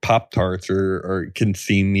buying their Pop-Tarts or can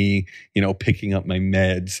see me picking up my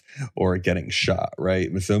meds or getting shot, right?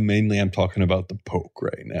 So mainly I'm talking about the poke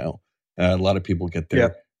right now. A lot of people get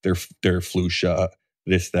their flu shot,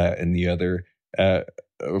 this, that, and the other,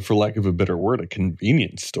 for lack of a better word, a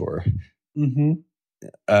convenience store. Mm-hmm.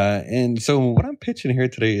 And so what I'm pitching here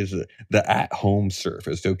today is the at-home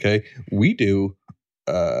service, okay? We do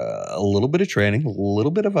a little bit of training, a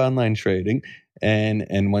little bit of online training,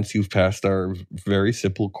 and once you've passed our very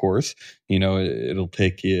simple course, it'll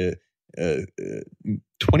take you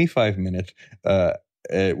 25 minutes.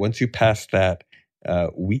 Once you pass that,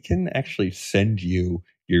 we can actually send you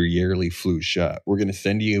your yearly flu shot. We're going to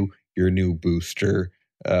send you your new booster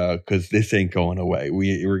because this ain't going away.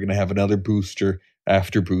 We're going to have another booster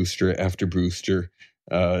after booster after booster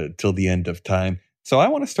till the end of time. So I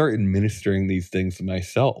want to start administering these things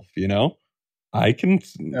myself. I can.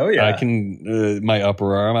 Oh yeah. I can. My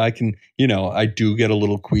upper arm. I can. I do get a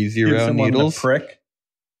little queasy around needles. The prick.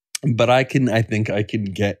 But I think I can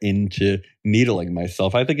get into needling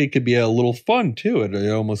myself. I think it could be a little fun too.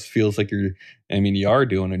 It almost feels like you are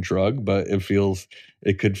doing a drug, but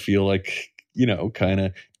it could feel like, kind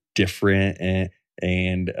of different.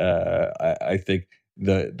 And I think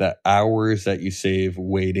the hours that you save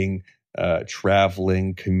waiting,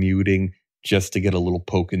 traveling, commuting, just to get a little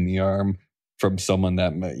poke in the arm from someone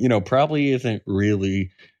that, probably isn't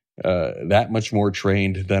really that much more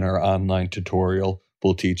trained than our online tutorial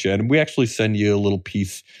we'll teach you. And we actually send you a little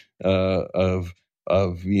piece of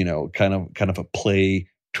kind of a play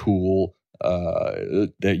tool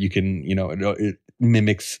that you can, it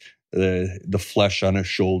mimics the flesh on a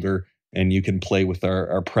shoulder, and you can play with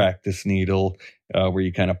our practice needle where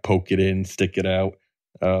you kind of poke it in, stick it out,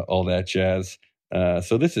 all that jazz.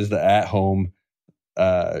 So this is the at-home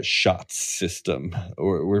shots system,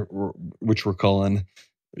 which we're calling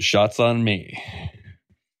Shots on Me.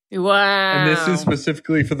 Wow. And this is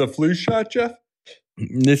specifically for the flu shot, Jeff?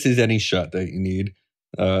 This is any shot that you need.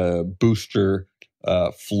 Booster,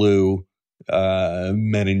 flu,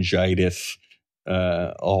 meningitis,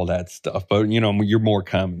 all that stuff. But, your more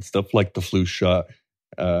common stuff like the flu shot,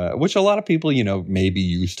 which a lot of people, maybe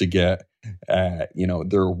used to get at,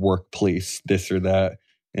 their workplace, this or that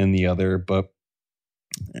and the other. But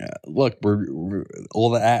look, we're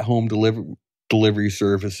all the at-home delivery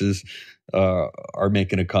services are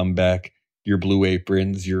making a comeback. Your Blue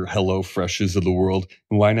Aprons, your Hello Freshes of the world.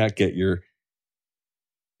 Why not get your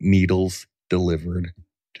needles delivered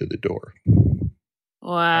to the door?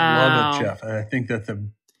 Wow. I love it, Jeff. I think that's a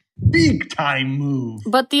big time move.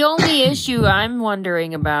 But the only issue I'm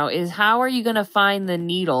wondering about is how are you going to find the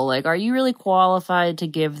needle? Like, are you really qualified to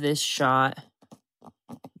give this shot?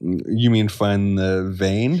 You mean find the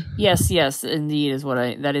vein? Yes, indeed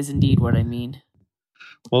that is indeed what I mean.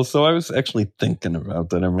 Well, so I was actually thinking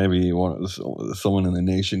about that, or maybe someone in the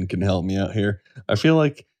nation can help me out here. I feel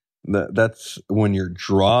like that's when you're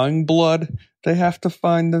drawing blood, they have to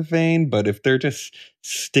find the vein. But if they're just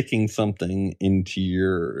sticking something into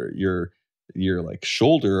your like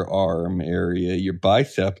shoulder arm area, your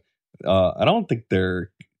bicep, I don't think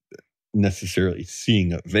they're necessarily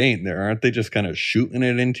seeing a vein there. Aren't they just kind of shooting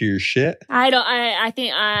it into your shit? I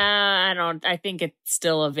think it's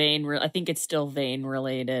still a vein. I think it's still vein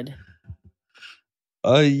related.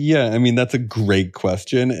 Yeah, I mean, that's a great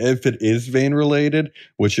question. If it is vein related,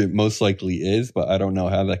 which it most likely is, but I don't know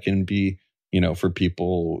how that can be, for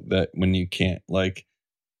people that when you can't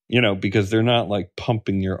because they're not like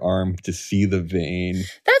pumping your arm to see the vein.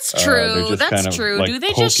 That's true. That's true. Like, do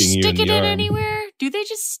they just stick it in arm. Anywhere? Do they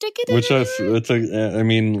just stick it in anywhere? I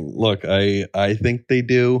mean, look, I think they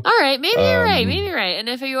do. All right, maybe you're right. Maybe you're right. And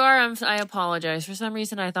if you are, I apologize. For some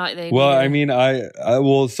reason, I thought they. Well, did. I mean,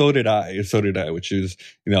 so did I. Which is,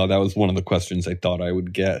 that was one of the questions I thought I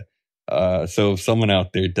would get. So if someone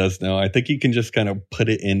out there does know, I think you can just kind of put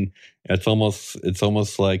it in. It's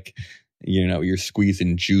almost like, you're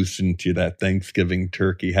squeezing juice into that Thanksgiving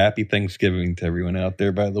turkey. Happy Thanksgiving to everyone out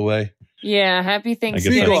there, by the way. Yeah, happy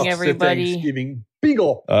Thanksgiving, everybody. Thanksgiving.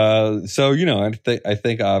 Beagle. So, I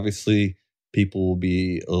think obviously people will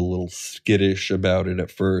be a little skittish about it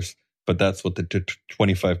at first, but that's what the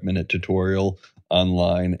 25-minute tutorial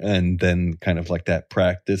online and then kind of like that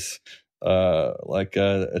practice, like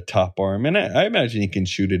a top arm. And I imagine you can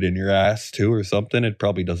shoot it in your ass too or something. It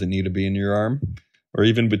probably doesn't need to be in your arm or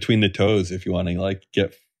even between the toes if you want to like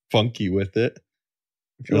get funky with it.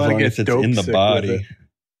 If you want to get dope in the sick body. with it.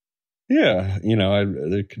 Yeah,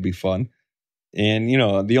 it could be fun. And,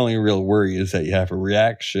 the only real worry is that you have a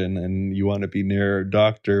reaction and you want to be near a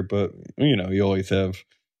doctor. But, you always have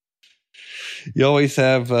our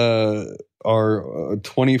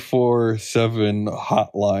 24/7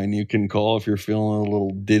 hotline you can call if you're feeling a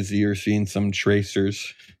little dizzy or seeing some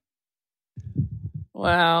tracers.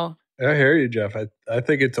 Wow. I hear you, Jeff. I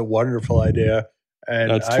think it's a wonderful idea.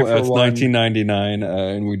 And that's 1999,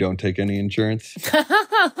 and we don't take any insurance.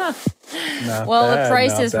 Well, the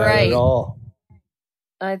price is right. At all.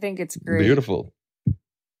 I think it's great. Beautiful.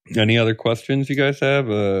 Any other questions you guys have?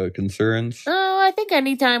 Concerns? Oh, I think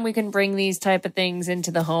anytime we can bring these type of things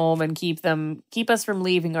into the home and keep us from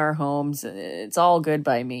leaving our homes, it's all good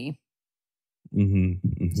by me.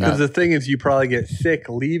 Because the thing is, you probably get sick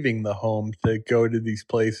leaving the home to go to these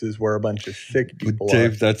places where a bunch of sick people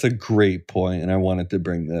Dave, are. that's a great point, and I wanted to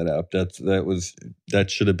bring that up. That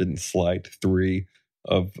should have been slide 3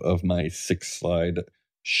 of my 6-slide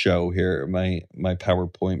show here, my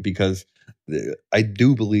PowerPoint, because I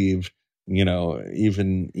do believe,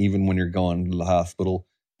 even when you're going to the hospital,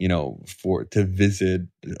 to visit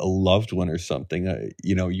a loved one or something,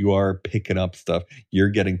 you are picking up stuff. You're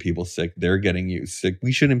getting people sick. They're getting you sick.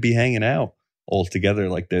 We shouldn't be hanging out all together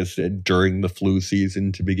like this during the flu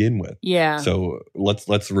season to begin with. Yeah. So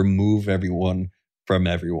let's remove everyone from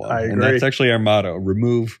everyone. I agree. And that's actually our motto: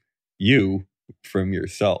 remove you from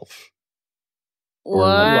yourself.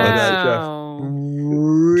 Wow.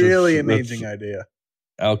 Really amazing idea.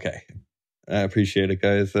 Okay. I appreciate it,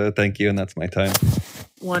 guys. Thank you. And that's my time.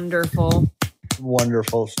 Wonderful.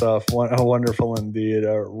 Wonderful stuff. Wonderful indeed.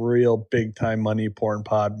 A real big time money porn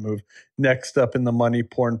pod move. Next up in the money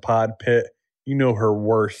porn pod pit, you know her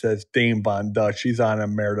worst as Dame Von Dutch. She's Anna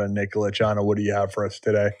Merda Nikolic. Anna, what do you have for us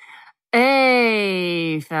today?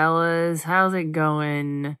 Hey, fellas, how's it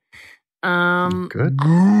going? Good.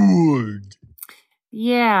 Good.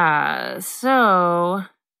 Yeah. So,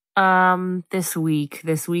 this week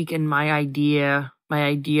in my idea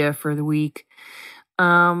for the week,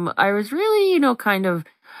 I was really, kind of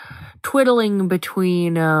twiddling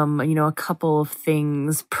between, a couple of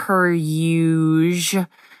things per usual.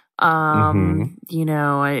 She's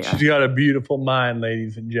got a beautiful mind,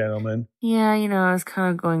 ladies and gentlemen. Yeah, I was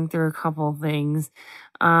kind of going through a couple things.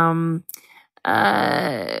 But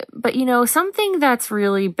something that's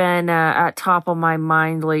really been at top of my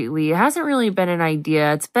mind lately, it hasn't really been an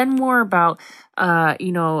idea. It's been more about,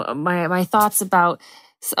 my thoughts about,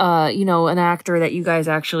 an actor that you guys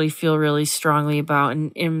actually feel really strongly about,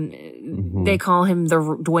 and they call him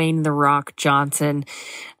Dwayne "The Rock" Johnson.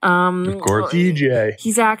 Of course, DJ.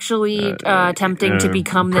 He's actually attempting to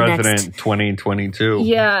become the President next 2022.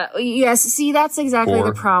 Yeah, yes. See, that's exactly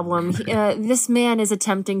the problem. This man is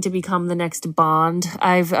attempting to become the next Bond.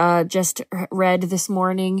 I've just read this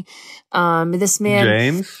morning. This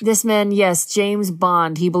man, yes, James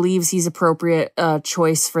Bond. He believes he's appropriate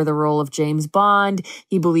choice for the role of James Bond.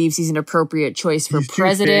 He believes he's an appropriate choice for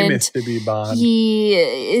president. He's too famous to be Bond. He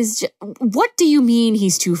is. What do you mean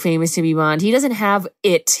he's too famous to be Bond? He doesn't have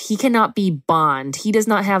it. He cannot be Bond. He does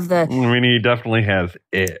not have the. I mean, he definitely has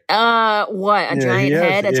it. What? A giant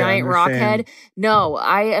head? A giant rock head? No,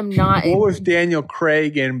 I am not. What was Daniel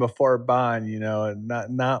Craig in before Bond?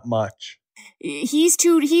 Not much. He's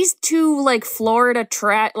too like Florida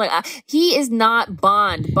track. He is not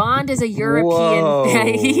Bond. Bond is a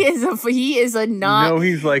European. He is a not. No,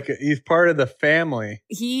 he's part of the family.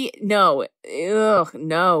 He is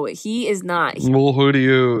not. Well, who do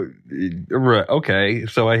you? Right, okay,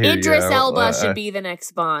 so I hear Idris Elba should be the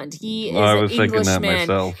next Bond. He is an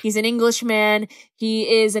Englishman. He's an Englishman.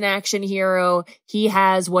 He is an action hero. He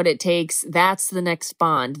has what it takes. That's the next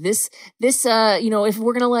Bond. This, if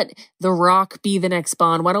we're gonna let The Rock be the next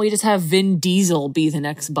Bond, why don't we just have Vin Diesel be the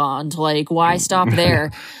next Bond? Like, why stop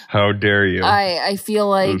there? How dare you? I feel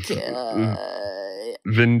like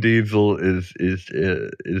Vin Diesel is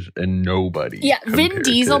a nobody. Yeah, Vin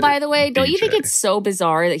Diesel, by the way, don't you think it's so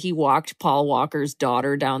bizarre that he walked Paul Walker's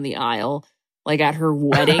daughter down the aisle? Like at her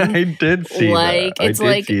wedding. I did see that. It's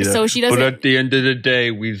like, so she doesn't. But at the end of the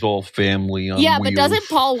day, we's all family on wheels. But doesn't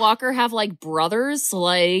Paul Walker have like brothers?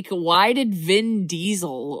 Like, why did Vin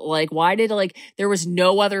Diesel, there was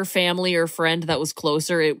no other family or friend that was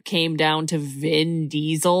closer? It came down to Vin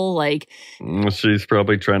Diesel. Like, she's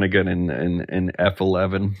probably trying to get an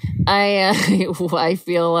F11. I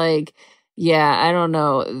feel like, I don't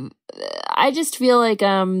know. I just feel like,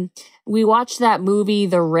 we watched that movie,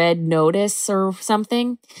 The Red Notice or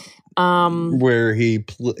something. Where he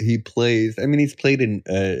plays. I mean, he's played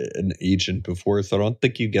an agent before, so I don't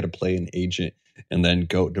think you get to play an agent and then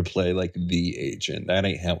go to play like the agent. That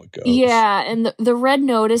ain't how it goes. Yeah, and the Red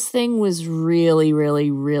Notice thing was really, really,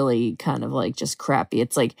 really kind of like just crappy.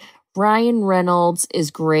 It's like Ryan Reynolds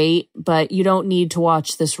is great, but you don't need to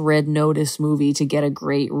watch this Red Notice movie to get a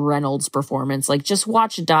great Reynolds performance. Like, just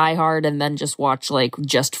watch Die Hard and then just watch,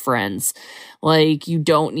 Just Friends. Like, you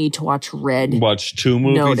don't need to watch Watch two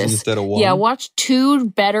movies instead of one? Yeah, watch two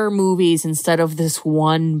better movies instead of this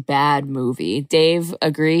one bad movie. Dave,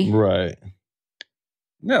 agree? Right.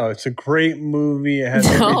 No, it's a great movie. It has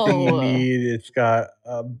everything you need. It's got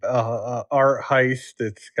art heist.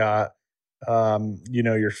 It's got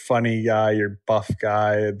your funny guy, your buff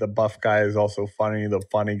guy. The buff guy is also funny. The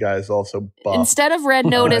funny guy is also buff. Instead of Red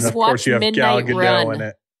Notice, watch Midnight Run. In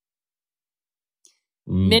it.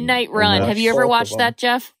 Midnight Run. Have you ever watched that,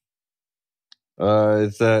 Jeff?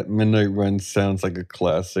 Is that Midnight Run sounds like a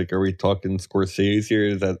classic? Are we talking Scorsese here?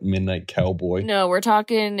 Is that Midnight Cowboy? No, we're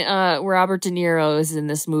talking Robert De Niro is in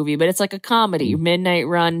this movie, but it's like a comedy. Midnight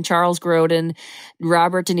Run, Charles Grodin,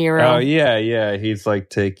 Robert De Niro. Oh, yeah. He's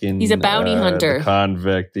like he's a bounty hunter. The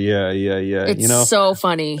convict. Yeah. It's so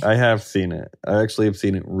funny. I have seen it. I actually have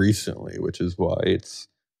seen it recently, which is why it's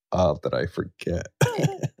odd that I forget.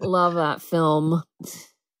 Love that film.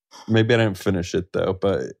 Maybe I didn't finish it though,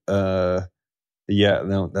 but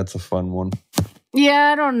that's a fun one. Yeah,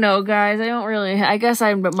 I don't know, guys. I guess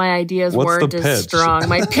my ideas weren't as strong.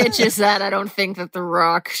 My pitch is that I don't think that The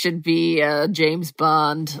Rock should be James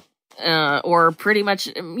Bond. Or pretty much,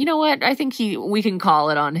 you know what? I think we can call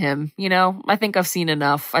it on him. I think I've seen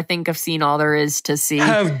enough. I think I've seen all there is to see.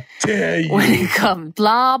 How dare you? When it comes,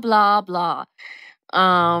 blah, blah, blah.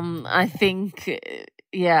 I think,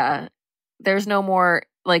 yeah, there's no more,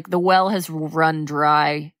 like, the well has run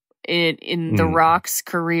dry in The Rock's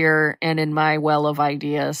career and in my well of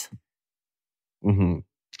ideas. Mm-hmm.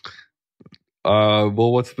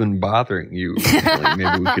 Well, what's been bothering you? Like,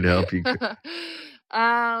 maybe we could help you.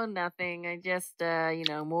 Oh, nothing. I just,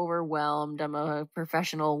 I'm overwhelmed. I'm a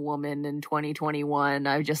professional woman in 2021.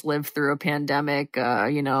 I've just lived through a pandemic.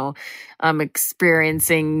 I'm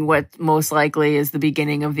experiencing what most likely is the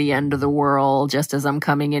beginning of the end of the world, just as I'm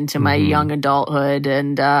coming into my young adulthood.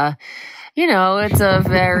 And, it's a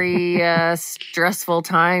very stressful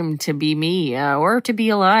time to be me or to be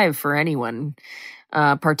alive for anyone.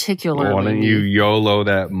 Particularly, why don't you YOLO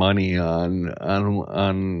that money on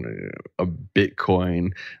a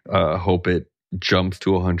Bitcoin? Hope it jumps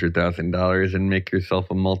to $100,000 and make yourself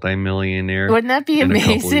a multimillionaire. Wouldn't that be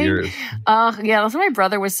amazing? Yeah, that's what my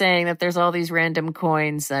brother was saying, that there's all these random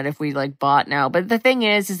coins that if we like bought now. But the thing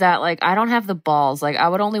is that like I don't have the balls. Like I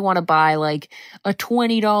would only want to buy like a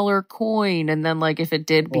 $20 coin, and then like if it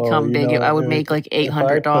did become big, I would make like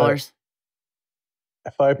 $800.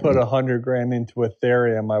 If I put $100,000 into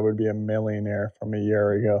Ethereum, I would be a millionaire from a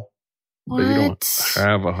year ago. What? But you don't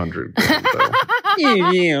have $100,000 though.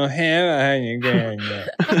 You don't have $100,000 yet.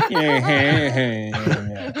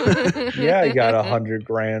 Yeah, I got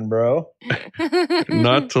 $100,000, bro.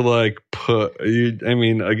 Not to like put you. I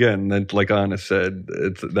mean, again, that, like Anna said,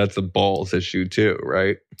 that's a balls issue too,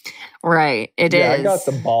 right? Right. It is. Yeah, I got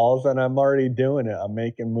the balls, and I'm already doing it. I'm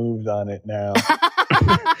making moves on it now.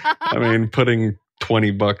 I mean, putting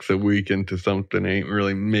 $20 a week into something ain't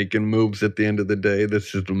really making moves at the end of the day.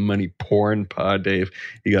 This is the money porn pod, Dave.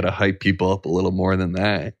 You got to hype people up a little more than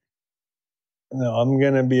that. No, I'm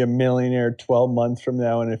going to be a millionaire 12 months from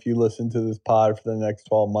now, and if you listen to this pod for the next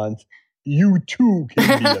 12 months, you too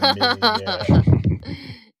can be a millionaire.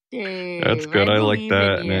 Dave, that's good. I like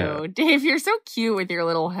that. Yeah. Dave, you're so cute with your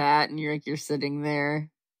little hat, and you're sitting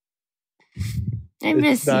there. I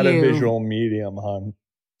miss It's not you. a visual medium, hon.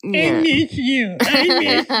 Yeah. I miss you.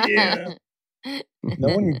 No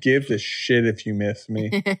one gives a shit if you miss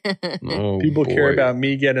me. Oh, People boy. care about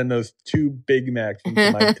me getting those 2 Big Macs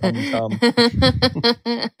into my tum-tum.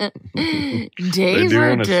 I do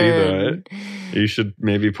want to see that. You should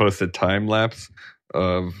maybe post a time lapse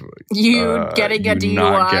of you getting a DUI,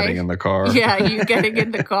 not getting in the car. Yeah, you getting in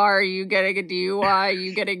the car, you getting a DUI,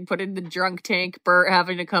 you getting put in the drunk tank, Bert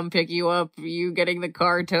having to come pick you up, you getting the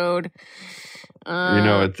car towed.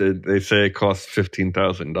 They say it costs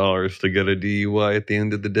 $15,000 to get a DUI at the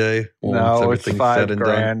end of the day. No, it's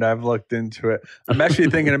 $5,000. I've looked into it. I'm actually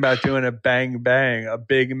thinking about doing a bang bang, a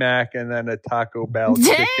Big Mac, and then a Taco Bell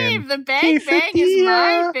chicken. Dave, the bang bang is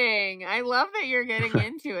my thing. I love that you're getting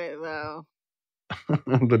into it, though.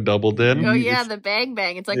 The double din? Oh, yeah, the bang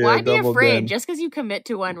bang. It's like, Yeah, why be double afraid? din. Just because you commit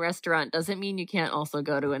to one restaurant doesn't mean you can't also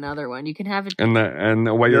go to another one. You can have it. And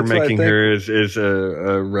what you're That's what I making think. here is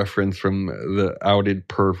a reference from the outed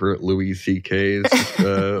pervert Louis C.K.'s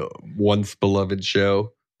once beloved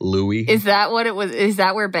show, Louis. Is that what it was? Is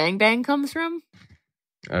that where bang bang comes from?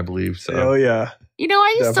 I believe so. Oh, yeah.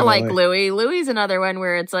 I used to like Definitely. Louis. Louis is another one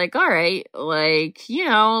where it's like, all right, like,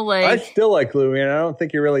 I still like Louis, and I don't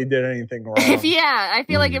think he really did anything wrong. I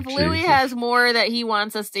feel like if Louis Jesus. has more that he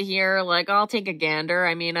wants us to hear, like, I'll take a gander.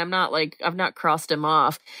 I mean, I've not crossed him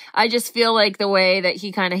off. I just feel like the way that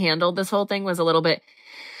he kind of handled this whole thing was a little bit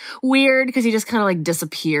weird because he just kind of like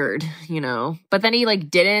disappeared, But then he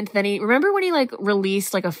like didn't. Then remember when he like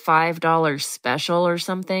released like a $5 special or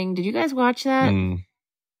something? Did you guys watch that?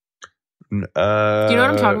 Do you know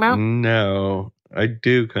what I'm talking about? No, I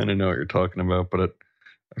do kind of know what you're talking about, but I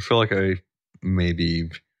feel like I maybe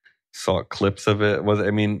saw clips of it.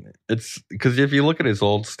 It's because if you look at his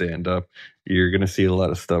old stand-up, you're gonna see a lot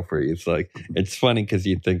of stuff where it's funny because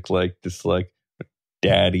you think like this like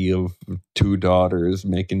daddy of 2 daughters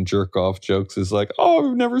making jerk off jokes is like, oh,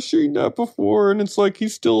 I've never seen that before, and it's like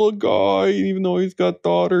he's still a guy even though he's got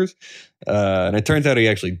daughters, and it turns out he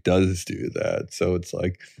actually does do that, so it's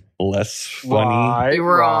like less funny.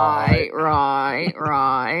 Right.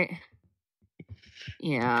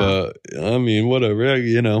 Yeah. But I mean, whatever,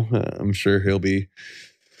 I'm sure he'll be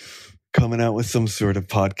coming out with some sort of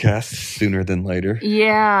podcast sooner than later.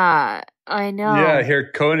 Yeah, I know. Yeah, I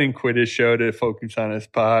hear Conan quit his show to focus on his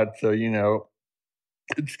pod, so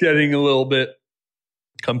it's getting a little bit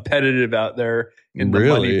competitive out there in the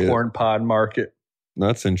money porn pod market.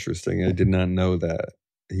 That's interesting. I did not know that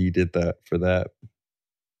he did that for that.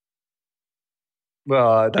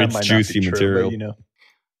 Well, that It's might juicy not be true, material.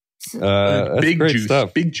 but, That's big great juice,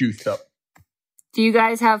 stuff. big juice up. Do you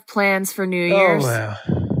guys have plans for New Year's? Oh,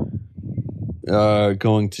 wow.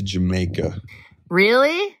 Going to Jamaica.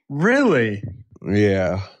 Really? Really?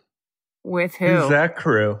 Yeah. With who? Who's that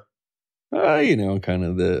crew? Kind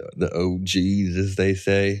of the OGs, as they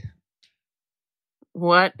say.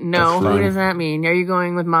 What? No, That's who right. does that mean? Are you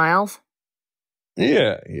going with Miles?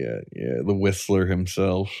 Yeah. The Whistler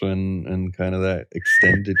himself and kind of that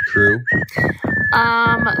extended crew.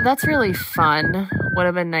 That's really fun. Would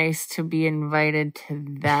have been nice to be invited to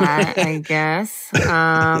that, I guess.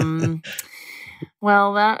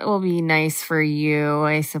 Well, that will be nice for you,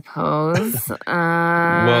 I suppose.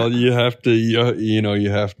 Well, you have to, you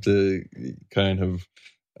have to kind of,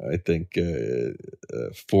 I think,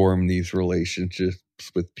 form these relationships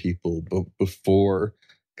with people before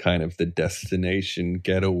kind of the destination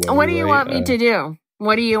getaway. What do you right? want me to do?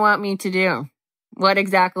 What do you want me to do? What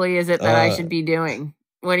exactly is it that I should be doing?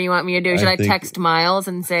 What do you want me to do? Should I text Miles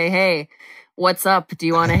and say, hey, what's up? Do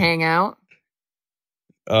you want to hang out?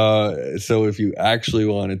 So if you actually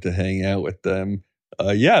wanted to hang out with them,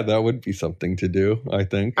 yeah, that would be something to do, I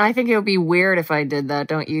think. I think it would be weird if I did that,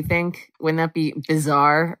 don't you think? Wouldn't that be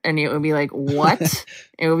bizarre? And it would be like, what?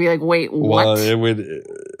 It would be like, wait, what? Well,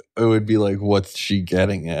 it would be like, what's she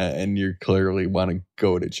getting at? And you clearly want to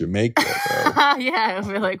go to Jamaica. Yeah, it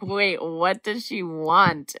would be like, wait, what does she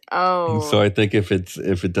want? Oh. So I think if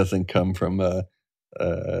it doesn't come from a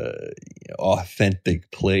authentic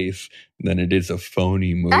place, then it is a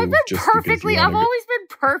phony move. I've always been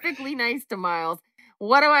perfectly nice to Miles.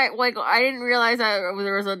 What do I like? I didn't realize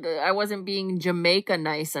I wasn't being Jamaica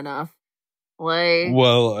nice enough. Like,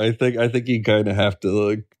 well, I think you kind of have to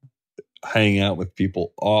like hang out with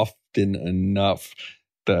people often enough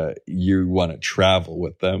that you want to travel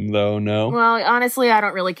with them, though. No. Well, honestly, I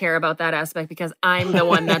don't really care about that aspect because I'm the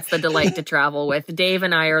one that's the delight to travel with. Dave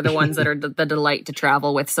and I are the ones that are the delight to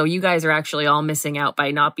travel with. So you guys are actually all missing out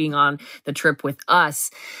by not being on the trip with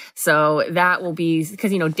us. So that will be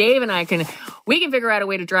because Dave and I can figure out a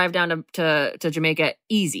way to drive down to Jamaica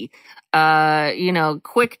easy.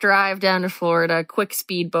 Quick drive down to Florida, quick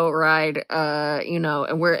speedboat ride,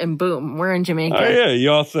 and we're in Jamaica. Oh yeah,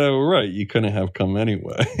 you also were right. You couldn't have come anyway.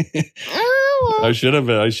 Oh, well. I should have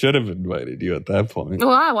invited you at that point.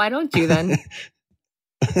 Why don't you then?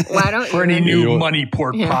 Why don't For you? any new Money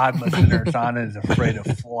Port Pod listeners, Anna is afraid of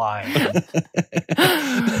flying.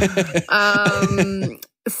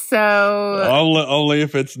 So only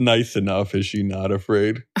if it's nice enough is she not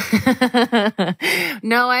afraid?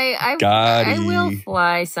 No, I will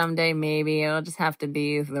fly someday. Maybe it'll just have to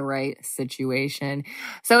be the right situation.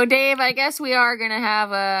 So, Dave, I guess we are gonna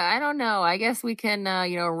have I don't know. I guess we can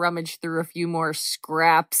rummage through a few more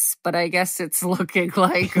scraps. But I guess it's looking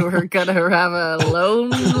like we're gonna have a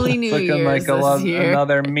lonely New Looking Year's like this year.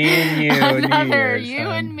 another me and you. Another New Year's, you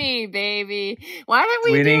and me, baby. Why didn't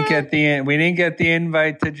we? We didn't get the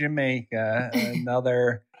invite to Jamaica.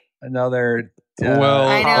 Another Well,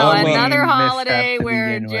 I know Halloween another mishap holiday to where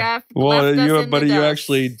begin with. Jeff well, left us in you the dust.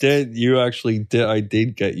 actually did. You actually did. I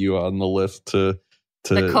did get you on the list to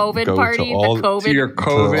the COVID go party, to all, the COVID, to your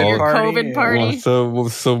COVID to all- party. COVID party.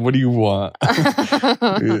 So what do you want?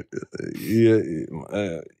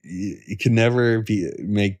 You can never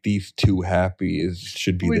make these two happy. It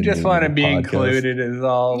should be. We the just name want of to the be podcast. included is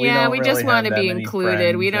all. We just want to be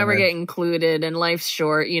included. We never get get. included, and life's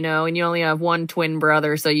short, and you only have one twin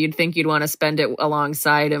brother, so you'd think you'd want to spend it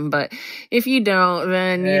alongside him. But if you don't,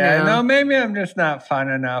 then No, maybe I'm just not fun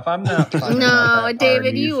enough. I'm not fun enough. No, at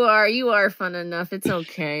David, parties. you are fun enough. It's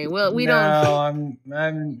okay. Well, we No, don't.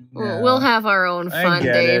 I'm. We'll have our own I fun,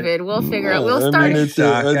 get it. David. We'll figure out. Well, We'll I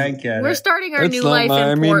start. mean, I get We're it. starting our It's new not life my-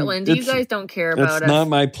 I in mean, Portland. You it's- guys don't care about It's us. not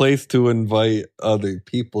my place to invite other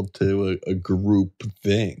people to a group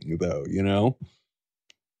thing, though.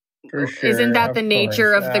 For sure, Isn't that the of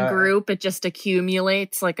nature course. of the group? It just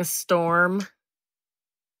accumulates like a storm.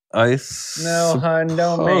 No, hun,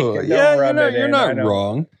 don't make it. Don't Yeah, rub it you're in. not I don't-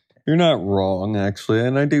 wrong. You're not wrong, actually,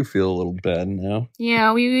 and I do feel a little bad now.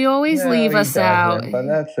 Yeah, we always No, leave he us out. doesn't, but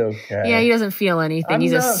that's okay. Yeah, he doesn't feel anything.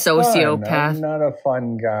 He's a not sociopath. Fun. I'm not a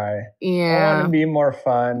fun guy. I Yeah. want to be more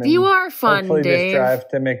fun. You and are fun, hopefully Dave. this drive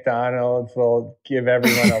to McDonald's will give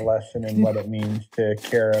everyone a lesson in what it means to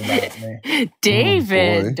care about me.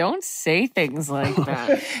 David, boy. don't say things like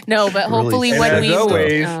that. No, but Really hopefully And when as we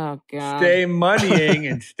always, oh god. Stay moneying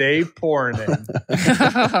and stay pouring in.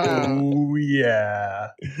 Oh, yeah.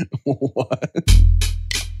 What?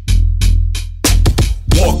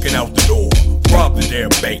 Walking out the door, robbing their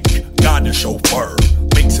bank. Got the chauffeur,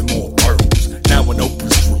 mixing more pearls. Now an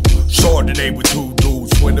Oprah's crew. Chardonnay with 2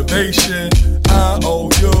 dudes for innovation. I owe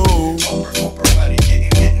you. Oprah money,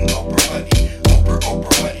 getting Oprah money. Oprah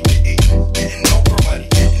money, getting Oprah money.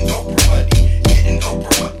 Getting Oprah money, getting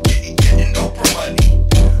Oprah money. Getting Oprah money.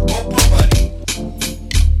 Oprah money.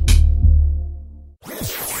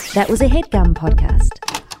 That was a HeadGum podcast.